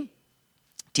 18,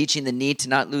 teaching the need to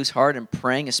not lose heart and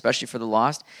praying, especially for the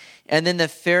lost. And then the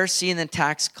Pharisee and the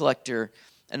tax collector,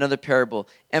 another parable,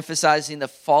 emphasizing the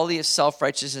folly of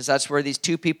self-righteousness. That's where these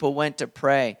two people went to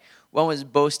pray. One was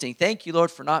boasting, thank you,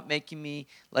 Lord, for not making me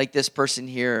like this person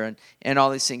here, and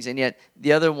all these things. And yet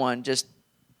the other one just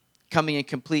coming in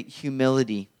complete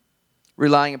humility,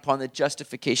 relying upon the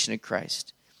justification of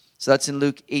Christ. So that's in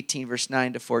Luke 18, verse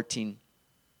 9 to 14.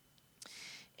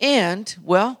 And,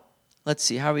 well, let's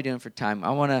see, how are we doing for time?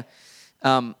 I want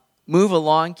to move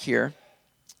along here.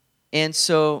 And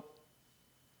so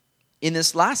in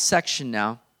this last section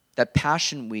now, that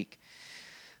Passion Week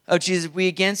of Jesus, we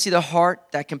again see the heart,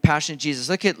 that compassion of Jesus.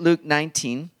 Look at Luke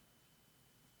 19.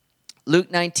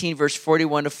 Luke 19, verse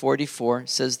 41 to 44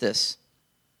 says this.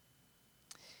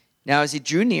 Now as he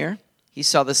drew near, he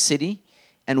saw the city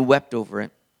and wept over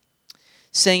it,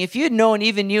 saying, if you had known,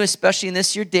 even you, especially in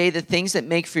this your day, the things that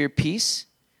make for your peace,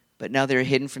 but now they are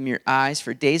hidden from your eyes,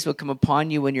 for days will come upon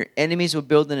you when your enemies will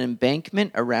build an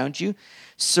embankment around you,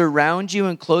 surround you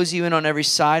and close you in on every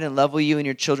side, and level you and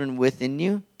your children within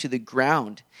you to the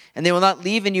ground. And they will not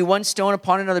leave in you one stone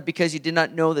upon another, because you did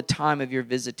not know the time of your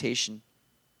visitation.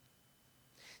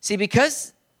 See,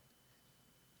 because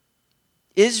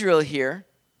Israel here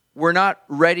were not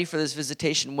ready for this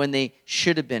visitation when they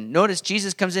should have been. Notice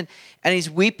Jesus comes in and he's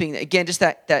weeping. Again, just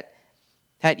that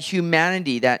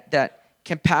humanity, that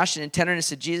compassion and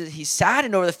tenderness of Jesus. He's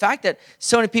saddened over the fact that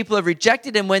so many people have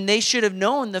rejected him when they should have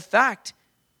known the fact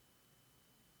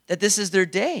that this is their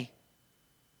day.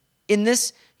 In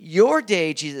this, your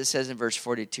day, Jesus says in verse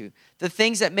 42, the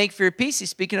things that make for your peace, he's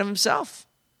speaking of himself.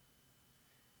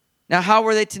 Now, how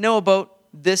were they to know about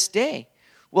this day?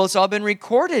 Well, it's all been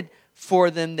recorded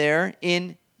for them there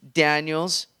in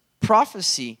Daniel's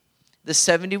prophecy, the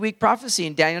 70-week prophecy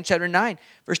in Daniel chapter 9,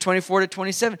 verse 24 to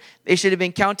 27. They should have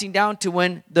been counting down to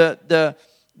when the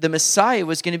Messiah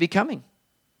was going to be coming.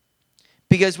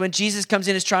 Because when Jesus comes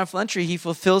in his triumphal entry, he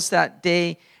fulfills that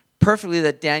day perfectly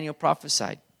that Daniel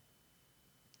prophesied.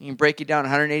 You can break it down,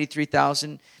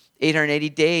 183,880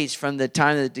 days from the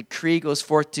time the decree goes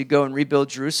forth to go and rebuild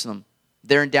Jerusalem,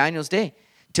 there in Daniel's day,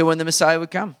 to when the Messiah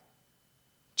would come.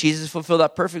 Jesus fulfilled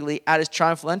that perfectly at his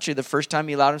triumphal entry, the first time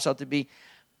he allowed himself to be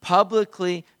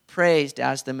publicly praised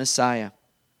as the Messiah.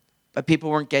 But people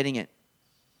weren't getting it,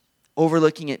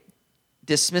 overlooking it,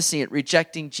 dismissing it,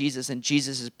 rejecting Jesus, and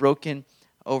Jesus is broken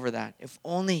over that. If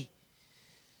only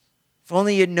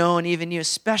you'd known, even you,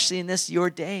 especially in this your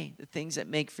day, the things that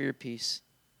make for your peace.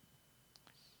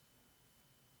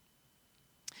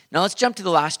 Now let's jump to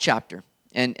the last chapter,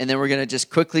 and then we're going to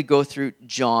just quickly go through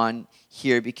John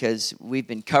here, because we've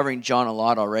been covering John a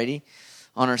lot already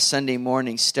on our Sunday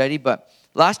morning study. But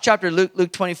last chapter,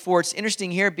 Luke 24, it's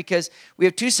interesting here because we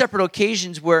have two separate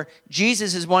occasions where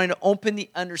Jesus is wanting to open the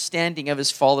understanding of his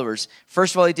followers.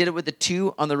 First of all, he did it with the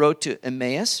two on the road to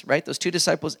Emmaus, right? Those two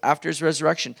disciples after his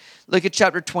resurrection. Look at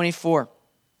chapter 24,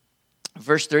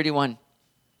 verse 31.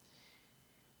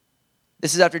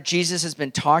 This is after Jesus has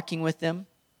been talking with them.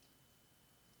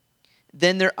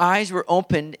 Then their eyes were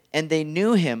opened and they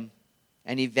knew him,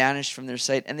 And he vanished from their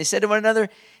sight. And they said to one another,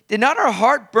 did not our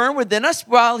heart burn within us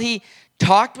while he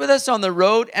talked with us on the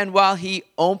road and while he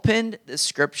opened the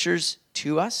scriptures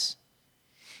to us?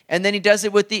 And then he does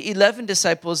it with the 11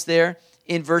 disciples there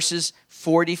in verses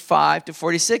 45 to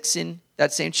 46 in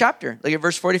that same chapter. Look at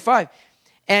verse 45.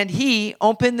 And he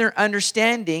opened their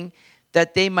understanding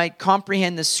that they might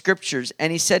comprehend the scriptures.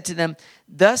 And he said to them,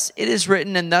 thus it is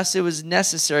written, and thus it was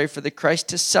necessary for the Christ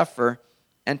to suffer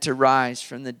and to rise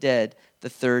from the dead the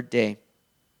third day.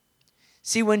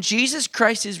 See, when Jesus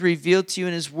Christ is revealed to you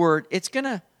in his word, it's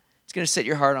gonna set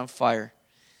your heart on fire.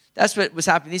 That's what was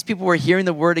happening. These people were hearing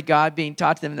the word of God being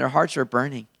taught to them, and their hearts were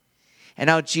burning. And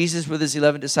now Jesus, with his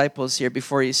 11 disciples here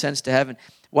before he ascends to heaven,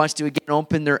 wants to again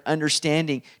open their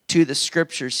understanding to the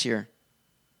scriptures here.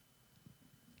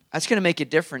 That's going to make a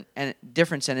difference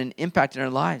and an impact in our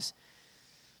lives.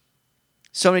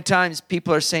 So many times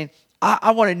people are saying,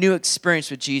 I want a new experience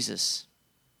with Jesus.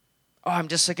 Oh, I'm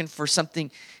just looking for something,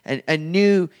 a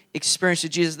new experience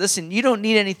with Jesus. Listen, you don't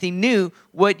need anything new.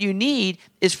 What you need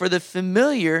is for the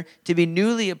familiar to be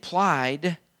newly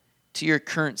applied to your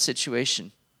current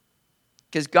situation.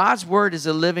 Because God's word is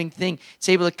a living thing. It's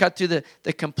able to cut through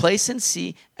the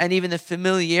complacency and even the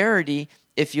familiarity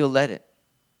if you'll let it.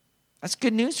 That's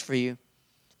good news for you.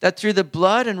 That through the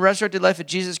blood and resurrected life of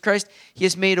Jesus Christ, he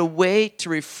has made a way to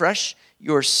refresh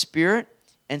your spirit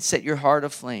and set your heart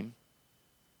aflame.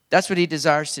 That's what he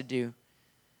desires to do.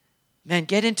 Man,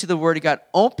 get into the word of God.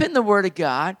 Open the word of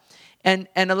God and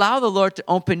allow the Lord to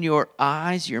open your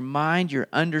eyes, your mind, your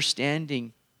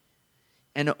understanding,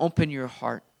 and to open your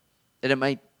heart, that it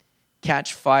might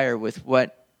catch fire with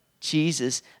what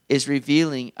Jesus is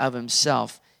revealing of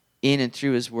himself in and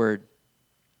through his word.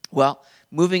 Well,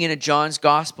 moving into John's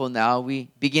gospel now, we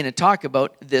begin to talk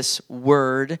about this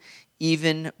word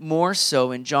even more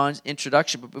so in John's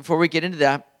introduction. But before we get into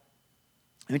that,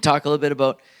 let me talk a little bit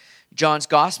about John's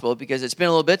gospel, because it's been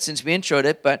a little bit since we introed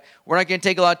it, but we're not going to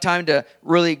take a lot of time to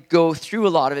really go through a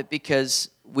lot of it because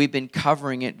we've been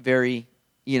covering it very,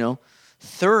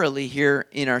 thoroughly here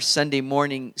in our Sunday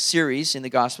morning series in the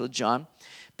Gospel of John.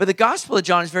 But the Gospel of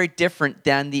John is very different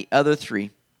than the other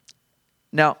three.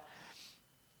 Now,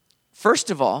 first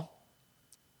of all,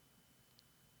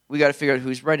 we got to figure out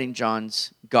who's writing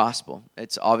John's gospel.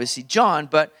 It's obviously John,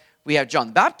 but we have John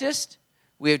the Baptist,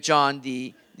 we have John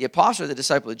the apostle, the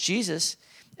disciple of Jesus.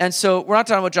 And so we're not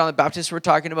talking about John the Baptist, we're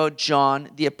talking about John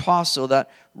the apostle that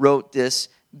wrote this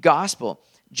gospel.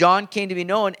 John came to be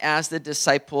known as the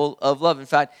disciple of love. In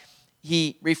fact,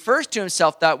 he refers to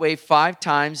himself that way 5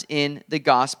 times in the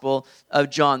Gospel of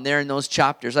John, there in those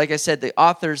chapters. Like I said, the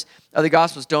authors of the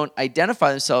Gospels don't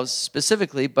identify themselves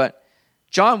specifically, but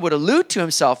John would allude to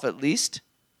himself at least,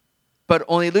 but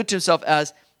only allude to himself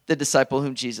as the disciple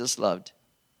whom Jesus loved.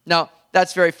 Now,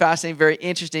 that's very fascinating, very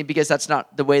interesting, because that's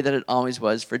not the way that it always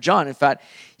was for John. In fact,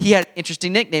 he had an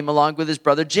interesting nickname along with his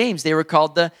brother James. They were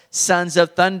called the Sons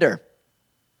of Thunder.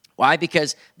 Why?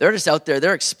 Because they're just out there,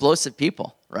 they're explosive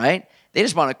people, right? They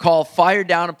just want to call fire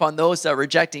down upon those that are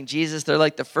rejecting Jesus. They're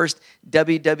like the first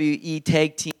WWE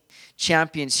tag team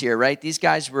champions here, right? These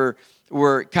guys were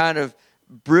kind of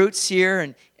brutes here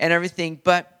and everything.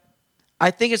 But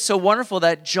I think it's so wonderful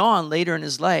that John, later in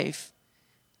his life,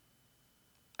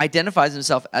 identifies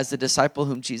himself as the disciple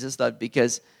whom Jesus loved,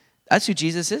 because that's who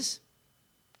Jesus is.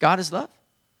 God is love.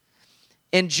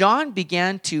 And John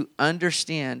began to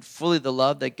understand fully the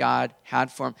love that God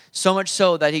had for him, so much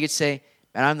so that he could say,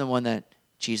 man, I'm the one that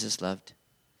Jesus loved.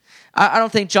 I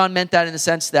don't think John meant that in the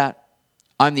sense that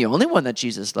I'm the only one that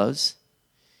Jesus loves,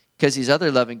 because these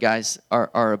other loving guys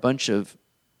are a bunch of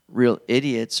real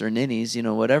idiots or ninnies,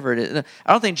 whatever it is.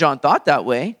 I don't think John thought that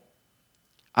way.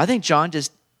 I think John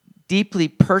just deeply,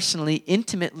 personally,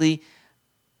 intimately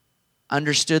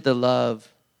understood the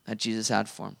love that Jesus had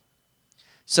for him.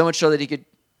 So much so that he could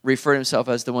refer to himself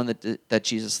as the one that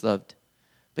Jesus loved.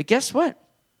 But guess what?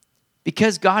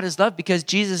 Because God is love, because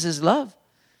Jesus is love,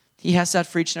 he has that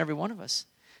for each and every one of us,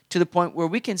 to the point where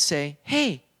we can say,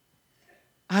 hey,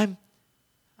 I'm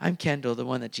Kendall, the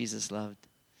one that Jesus loved.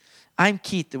 I'm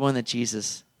Keith, the one that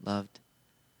Jesus loved.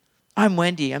 I'm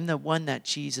Wendy, I'm the one that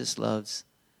Jesus loves.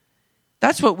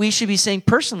 That's what we should be saying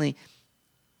personally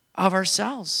of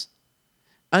ourselves.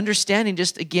 Understanding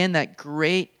just, again, that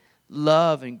great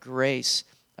love and grace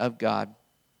of God.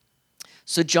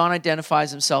 So John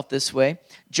identifies himself this way.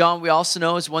 John, we also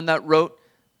know, is one that wrote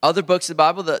other books of the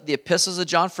Bible, the epistles of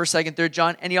John, 1st, 2nd, 3rd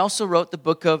John, and he also wrote the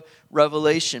book of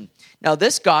Revelation. Now,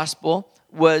 this gospel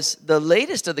was the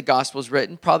latest of the gospels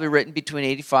written, probably written between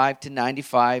 85 to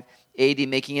 95 AD,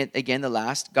 making it, again, the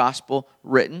last gospel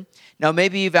written. Now,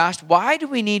 maybe you've asked, why do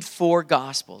we need 4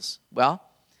 gospels? Well,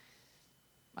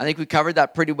 I think we covered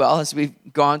that pretty well as we've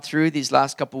gone through these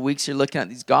last couple of weeks here looking at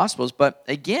these Gospels. But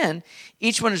again,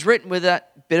 each one is written with a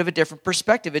bit of a different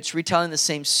perspective. It's retelling the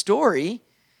same story,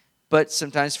 but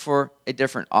sometimes for a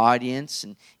different audience.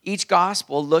 And each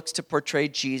Gospel looks to portray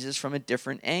Jesus from a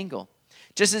different angle.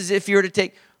 Just as if you were to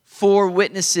take 4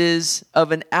 witnesses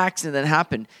of an accident that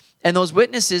happened, and those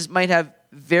witnesses might have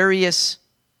various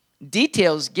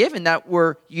details given that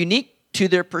were unique to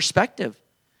their perspective,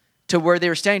 to where they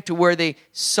were standing, to where they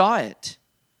saw it.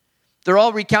 They're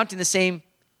all recounting the same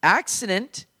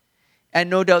accident, and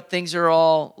no doubt things are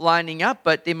all lining up,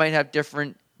 but they might have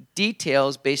different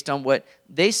details based on what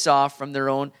they saw from their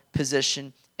own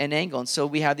position and angle. And so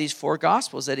we have these 4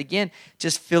 Gospels that, again,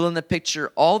 just fill in the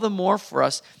picture all the more for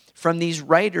us from these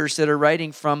writers that are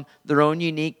writing from their own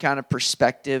unique kind of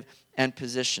perspective and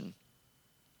position.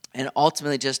 And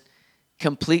ultimately just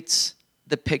completes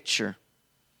the picture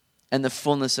and the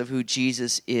fullness of who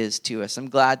Jesus is to us. I'm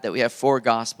glad that we have 4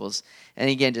 Gospels. And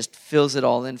again, just fills it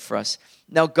all in for us.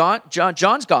 Now,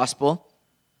 John's Gospel,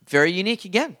 very unique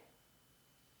again.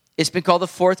 It's been called the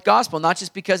 4th Gospel, not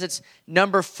just because it's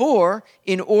number 4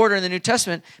 in order in the New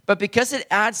Testament, but because it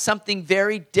adds something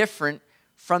very different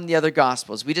from the other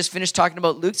Gospels. We just finished talking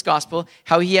about Luke's Gospel,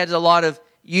 how he had a lot of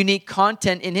unique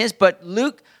content in his, but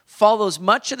Luke follows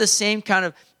much of the same kind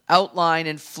of outline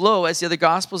and flow as the other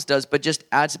Gospels does, but just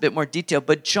adds a bit more detail.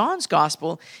 But John's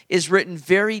Gospel is written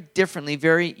very differently,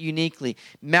 very uniquely.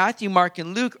 Matthew, Mark,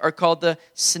 and Luke are called the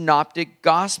Synoptic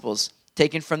Gospels,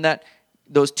 taken from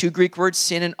those 2 Greek words,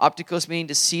 syn and optikos, meaning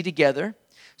to see together.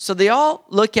 So they all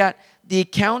look at the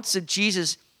accounts of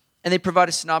Jesus, and they provide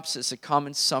a synopsis, a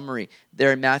common summary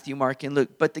there in Matthew, Mark, and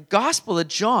Luke. But the Gospel of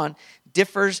John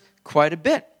differs quite a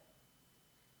bit.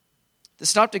 The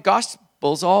Synoptic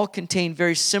Gospels all contain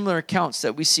very similar accounts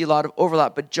that we see a lot of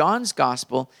overlap, but John's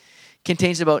Gospel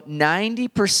contains about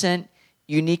 90%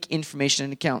 unique information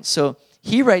and accounts. So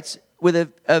he writes with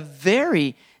a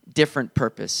very different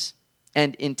purpose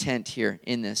and intent here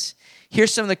in this.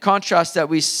 Here's some of the contrasts that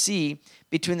we see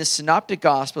between the Synoptic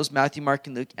Gospels, Matthew, Mark,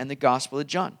 and Luke, and the Gospel of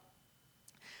John.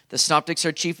 The Synoptics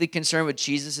are chiefly concerned with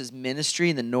Jesus' ministry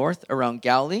in the north around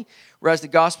Galilee, whereas the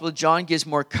Gospel of John gives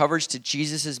more coverage to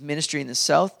Jesus' ministry in the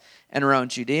south and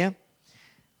around Judea.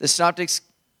 The Synoptics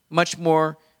much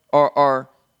more are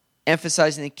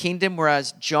emphasizing the kingdom,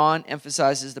 whereas John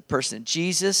emphasizes the person of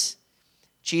Jesus.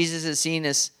 Jesus is seen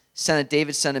as Son of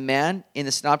David, Son of Man in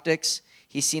the Synoptics.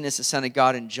 He's seen as the Son of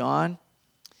God in John.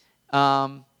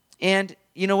 And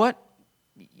you know what?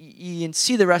 You can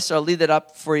see the rest. So I'll leave that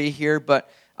up for you here, but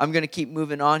I'm going to keep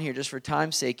moving on here just for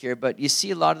time's sake here. But you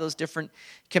see a lot of those different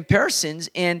comparisons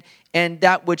and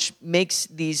that which makes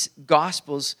these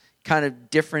Gospels kind of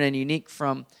different and unique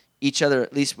from each other,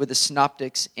 at least with the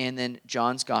Synoptics and then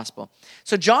John's Gospel.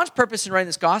 So John's purpose in writing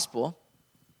this Gospel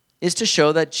is to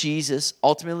show that Jesus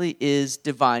ultimately is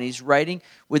divine. He's writing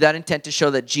with that intent to show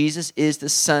that Jesus is the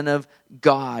Son of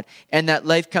God and that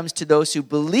life comes to those who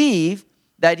believe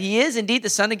that he is indeed the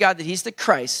Son of God, that he's the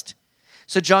Christ.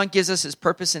 So John gives us his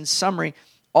purpose in summary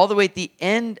all the way at the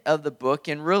end of the book,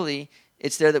 and really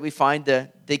it's there that we find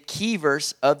the key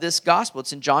verse of this gospel.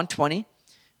 It's in John 20,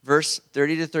 verse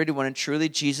 30 to 31. And truly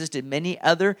Jesus did many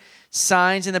other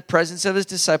signs in the presence of his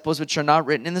disciples, which are not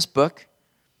written in this book,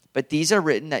 but these are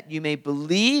written that you may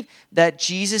believe that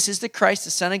Jesus is the Christ,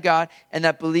 the Son of God, and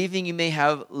that believing you may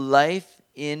have life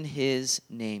in his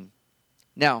name.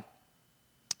 Now,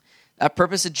 that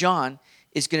purpose of John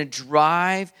is going to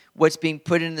drive what's being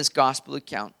put in this gospel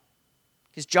account.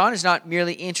 Because John is not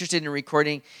merely interested in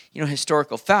recording,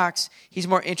 historical facts. He's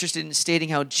more interested in stating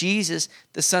how Jesus,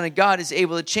 the Son of God, is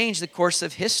able to change the course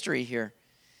of history here.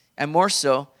 And more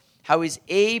so, how he's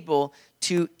able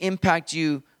to impact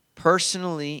you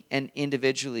personally and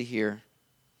individually here.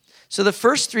 So the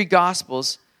first 3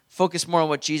 Gospels focus more on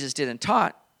what Jesus did and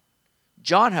taught.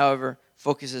 John, however,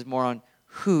 focuses more on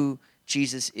who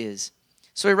Jesus is.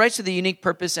 So he writes with a unique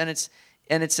purpose, and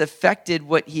it's affected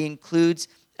what he includes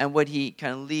and what he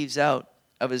kind of leaves out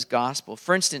of his gospel.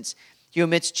 For instance, he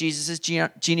omits Jesus'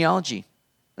 genealogy.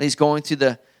 He's going through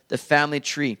the family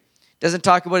tree. Doesn't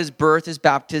talk about his birth, his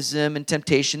baptism, and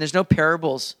temptation. There's no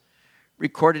parables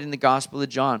recorded in the Gospel of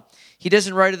John. He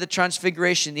doesn't write of the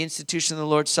transfiguration, the institution of the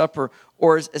Lord's Supper,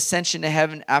 or his ascension to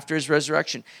heaven after his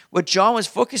resurrection. What John was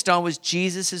focused on was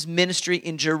Jesus' ministry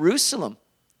in Jerusalem,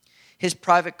 his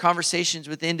private conversations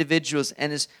with individuals,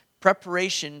 and his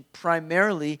preparation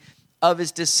primarily of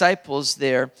his disciples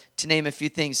there, to name a few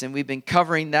things. And we've been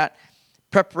covering that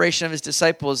preparation of his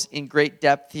disciples in great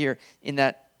depth here in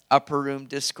that upper room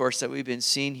discourse that we've been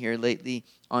seeing here lately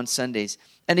on Sundays.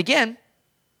 And again,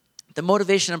 the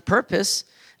motivation and purpose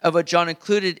of what John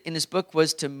included in his book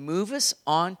was to move us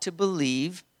on to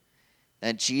believe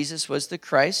that Jesus was the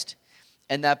Christ,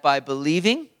 and that by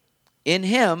believing in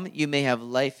him, you may have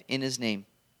life in his name.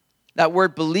 That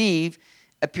word believe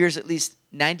appears at least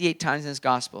 98 times in his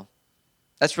gospel.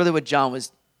 That's really what John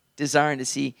was desiring to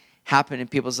see happen in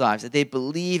people's lives, that they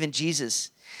believe in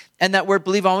Jesus. And that word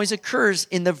believe always occurs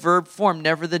in the verb form,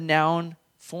 never the noun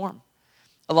form.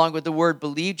 Along with the word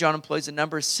believe, John employs a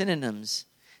number of synonyms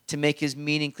to make his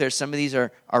meaning clear. Some of these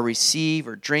are receive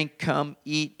or drink, come,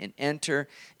 eat, and enter.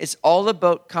 It's all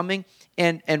about coming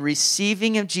and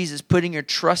receiving of Jesus, putting your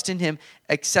trust in him,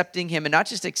 accepting him, and not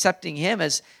just accepting him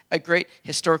as a great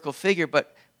historical figure,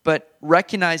 but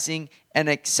recognizing and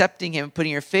accepting him,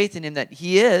 putting your faith in him, that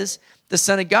he is the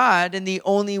Son of God and the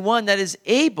only one that is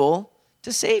able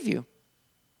to save you.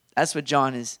 That's what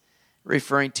John is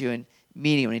referring to and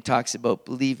meaning when he talks about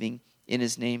believing in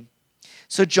his name.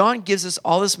 So John gives us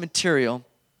all this material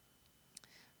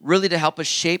really to help us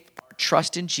shape our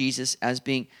trust in Jesus as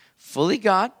being fully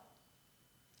God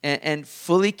and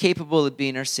fully capable of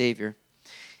being our Savior.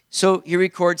 So he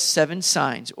records 7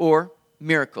 signs or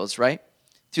miracles, right?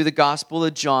 Through the Gospel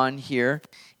of John here,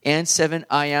 and 7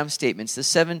 I am statements. The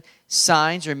 7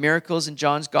 signs or miracles in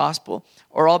John's Gospel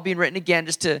are all being written again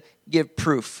just to give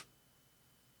proof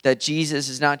that Jesus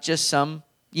is not just some,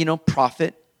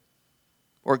 prophet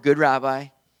or good rabbi.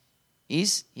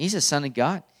 He's a Son of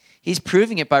God. He's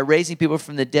proving it by raising people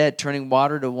from the dead, turning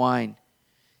water to wine,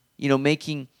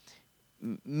 making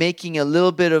a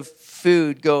little bit of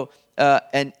food go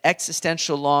an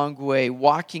existential long way,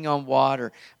 walking on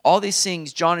water. All these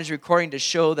things John is recording to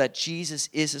show that Jesus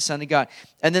is the Son of God.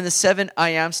 And then the 7 I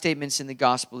am statements in the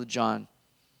Gospel of John.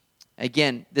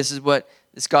 Again, this is what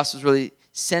this gospel is really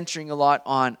centering a lot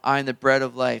on. I am the bread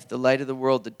of life, the light of the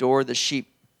world, the door of the sheep.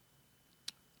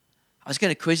 I was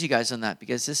going to quiz you guys on that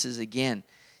because this is, again,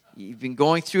 you've been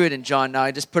going through it in John now.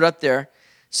 I just put up there.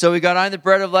 So we got I am the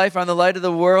bread of life, I am the light of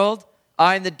the world,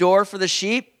 I am the door for the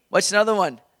sheep. What's another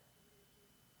one?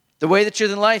 The way, the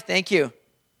truth, and life. Thank you.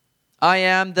 I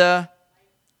am the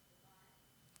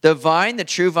vine, the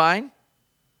true vine.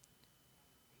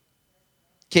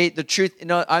 Okay, the truth.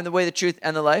 No, I'm the way, the truth,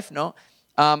 and the life. No.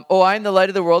 I am the light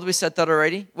of the world. We said that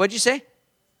already. What did you say?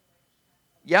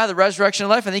 Yeah, the resurrection of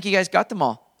life. I think you guys got them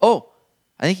all. Oh,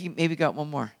 I think you maybe got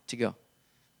one more to go.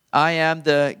 I am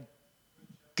the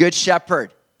good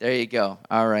shepherd. There you go.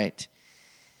 All right.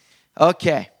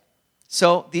 Okay.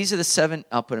 So these are the 7.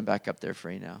 I'll put them back up there for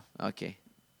you now. Okay.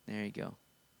 There you go.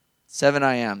 7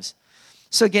 I ams.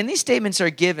 So again, these statements are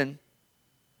given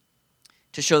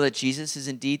to show that Jesus is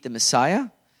indeed the Messiah,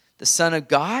 the Son of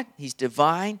God. He's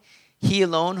divine. He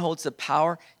alone holds the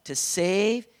power to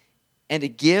save and to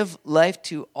give life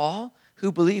to all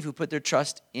who believe, who put their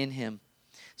trust in him.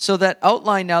 So that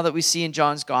outline now that we see in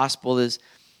John's gospel is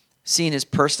seeing his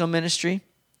personal ministry.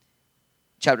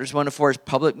 Chapters 1 to 4 is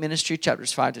public ministry.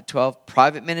 Chapters 5 to 12,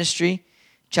 private ministry.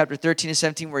 Chapter 13 to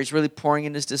 17, where he's really pouring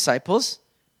in his disciples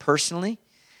personally.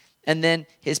 And then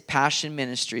his passion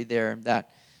ministry there,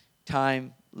 that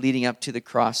time leading up to the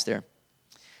cross there.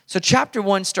 So chapter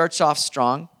 1 starts off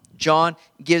strong. John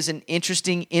gives an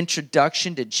interesting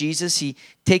introduction to Jesus. He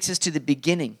takes us to the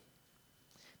beginning.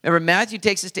 Remember, Matthew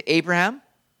takes us to Abraham,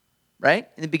 right?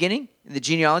 In the beginning, in the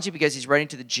genealogy, because he's writing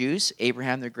to the Jews.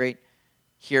 Abraham, their great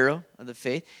hero of the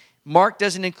faith. Mark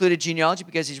doesn't include a genealogy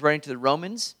because he's writing to the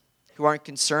Romans who aren't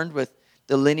concerned with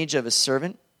the lineage of a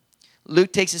servant.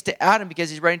 Luke takes us to Adam because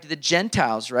he's writing to the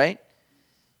Gentiles, right?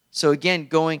 So again,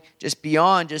 going just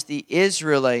beyond just the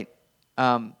Israelite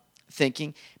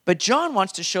thinking. But John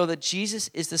wants to show that Jesus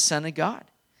is the Son of God.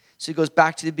 So he goes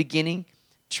back to the beginning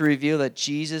to reveal that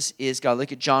Jesus is God.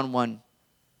 Look at John 1,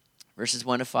 verses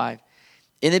 1 to 5.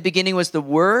 In the beginning was the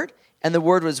Word, and the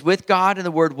Word was with God, and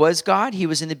the Word was God. He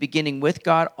was in the beginning with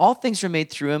God. All things were made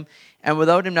through him, and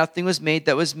without him nothing was made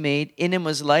that was made. In him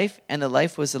was life, and the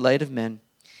life was the light of men.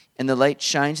 And the light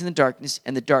shines in the darkness,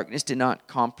 and the darkness did not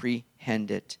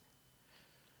comprehend it.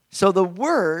 So the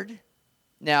Word,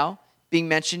 now, being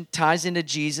mentioned, ties into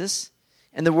Jesus.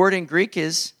 And the word in Greek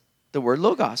is the word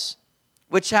logos,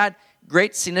 which had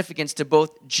great significance to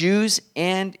both Jews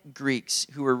and Greeks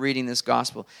who were reading this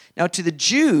gospel. Now, to the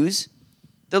Jews,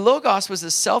 the logos was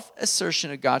a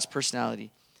self-assertion of God's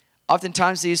personality.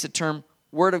 Oftentimes, they used the term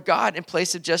word of God in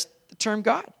place of just the term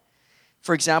God.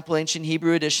 For example, ancient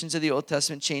Hebrew editions of the Old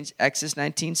Testament changed Exodus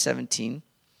 19:17.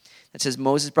 That says,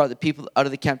 Moses brought the people out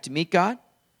of the camp to meet God,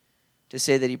 to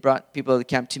say that he brought people out of the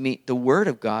camp to meet the word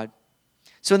of God.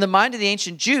 So in the mind of the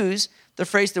ancient Jews, the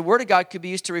phrase the word of God could be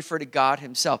used to refer to God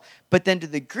himself. But then to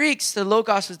the Greeks, the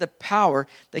logos was the power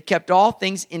that kept all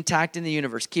things intact in the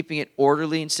universe, keeping it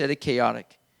orderly instead of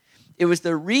chaotic. It was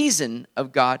the reason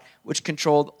of God which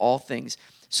controlled all things.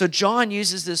 So John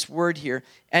uses this word here,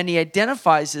 and he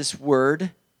identifies this word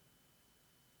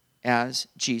as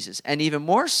Jesus. And even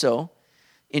more so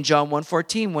in John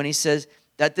 1:14 when he says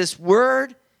that this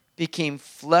word became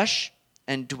flesh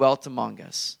and dwelt among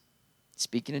us.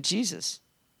 Speaking of Jesus.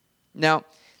 Now,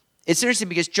 it's interesting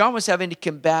because John was having to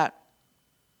combat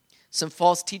some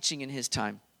false teaching in his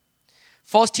time.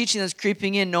 False teaching that's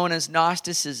creeping in, known as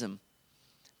Gnosticism.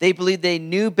 They believed they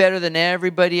knew better than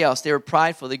everybody else. They were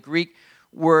prideful. The Greek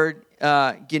word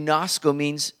gnosko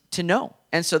means to know.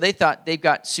 And so they thought they've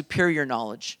got superior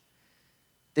knowledge.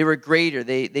 They were greater.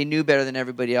 They knew better than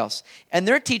everybody else. And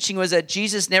their teaching was that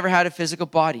Jesus never had a physical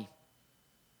body.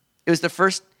 It was the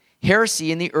first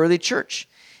heresy in the early church.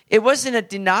 It wasn't a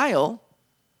denial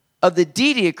of the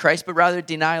deity of Christ, but rather a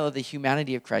denial of the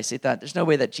humanity of Christ. They thought there's no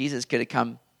way that Jesus could have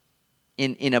come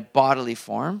in a bodily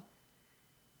form.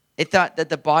 They thought that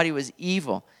the body was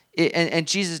evil. And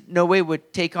Jesus, no way,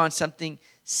 would take on something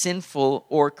sinful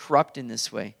or corrupt in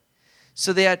this way.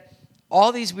 So they had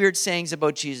all these weird sayings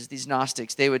about Jesus, these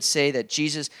Gnostics. They would say that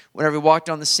Jesus, whenever he walked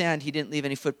on the sand, he didn't leave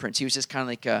any footprints. He was just kind of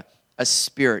like a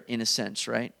spirit in a sense,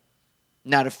 right?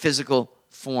 Not a physical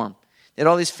form. They had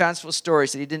all these fanciful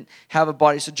stories that he didn't have a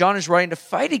body. So John is writing to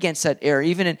fight against that error.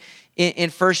 Even in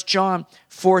 1 John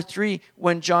 4:3,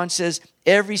 when John says,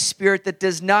 every spirit that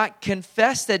does not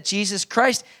confess that Jesus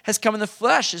Christ has come in the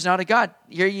flesh is not a God.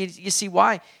 Here you see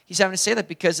why he's having to say that,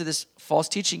 because of this false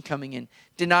teaching coming in,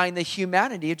 denying the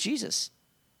humanity of Jesus.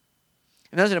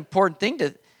 And that's an important thing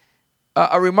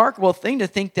a remarkable thing to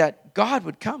think that God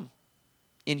would come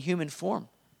in human form.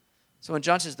 So when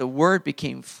John says the Word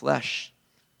became flesh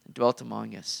and dwelt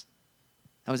among us,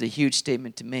 that was a huge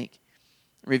statement to make,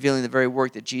 revealing the very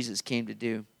work that Jesus came to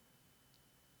do.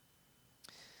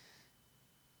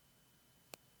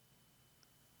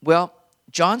 Well,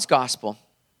 John's gospel,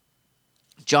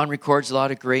 John records a lot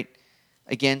of great,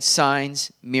 again,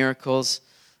 signs, miracles,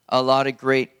 a lot of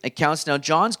great accounts. Now,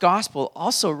 John's gospel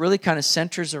also really kind of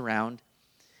centers around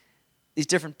these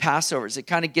different Passovers. It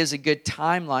kind of gives a good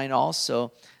timeline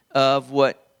also of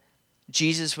what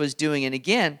Jesus was doing. And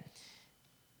again,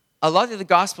 a lot of the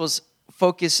Gospels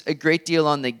focus a great deal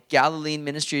on the Galilean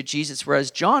ministry of Jesus,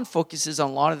 whereas John focuses on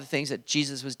a lot of the things that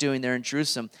Jesus was doing there in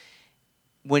Jerusalem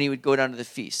when he would go down to the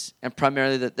feast, and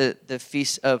primarily the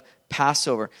feast of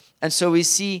Passover. And so we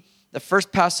see the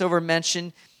first Passover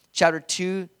mentioned, chapter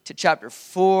 2 to chapter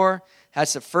 4.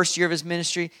 That's the first year of his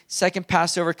ministry. Second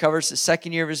Passover covers the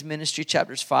second year of his ministry,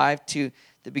 chapters 5 to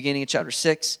the beginning of chapter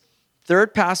 6.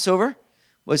 Third Passover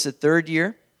was the third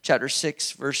year, chapter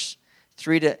 6, verse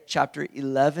 3 to chapter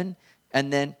 11.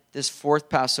 And then this fourth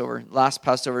Passover, last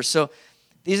Passover. So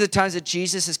these are the times that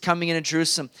Jesus is coming into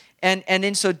Jerusalem. And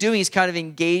in so doing, he's kind of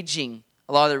engaging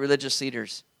a lot of the religious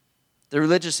leaders. The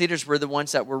religious leaders were the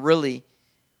ones that were really,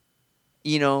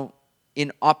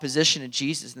 in opposition to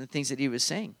Jesus and the things that he was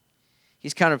saying.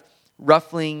 He's kind of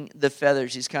ruffling the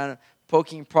feathers. He's kind of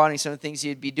poking and prodding some of the things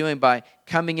he'd be doing by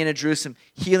coming into Jerusalem,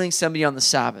 healing somebody on the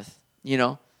Sabbath,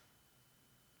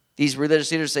 These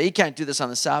religious leaders say, you can't do this on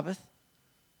the Sabbath.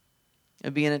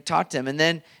 And begin to talk to them. And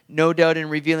then, no doubt, in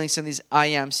revealing some of these I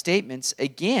am statements,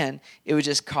 again, it would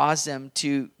just cause them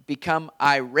to become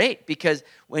irate. Because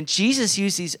when Jesus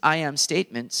used these I am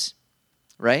statements,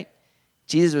 right?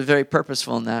 Jesus was very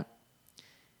purposeful in that.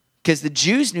 Because the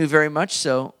Jews knew very much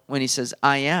so when he says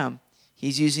I am,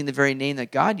 he's using the very name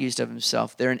that God used of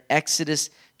himself. There in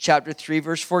Exodus chapter 3,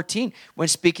 verse 14. When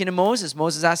speaking to Moses,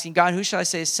 Moses asking God, who shall I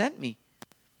say has sent me?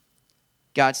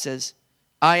 God says,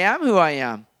 I am who I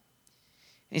am.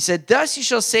 And he said, thus you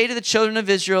shall say to the children of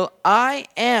Israel, I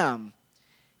am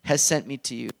has sent me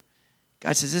to you.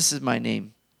 God says, this is my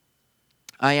name.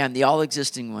 I am, the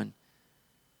all-existing one.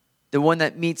 The one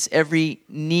that meets every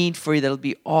need for you, that'll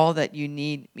be all that you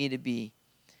need me to be.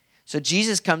 So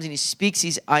Jesus comes and he speaks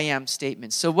these I am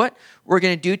statements. So what we're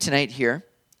going to do tonight here,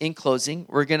 in closing,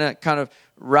 we're going to kind of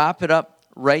wrap it up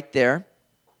right there.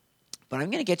 But I'm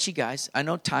going to get you guys, I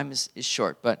know time is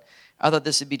short, but I thought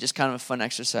this would be just kind of a fun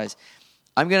exercise.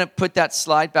 I'm going to put that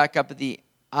slide back up at the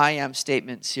I am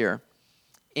statements here.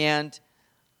 And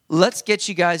let's get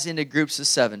you guys into groups of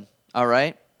 7, all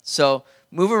right? So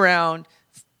move around,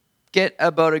 get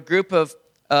about a group of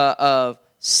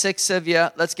 6 of you.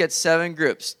 Let's get 7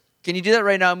 groups. Can you do that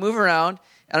right now? Move around,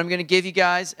 and I'm going to give you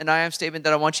guys an I am statement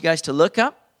that I want you guys to look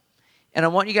up. And I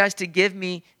want you guys to give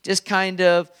me just kind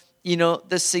of,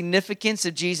 the significance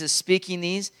of Jesus speaking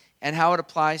these and how it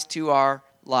applies to our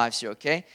lives here, okay?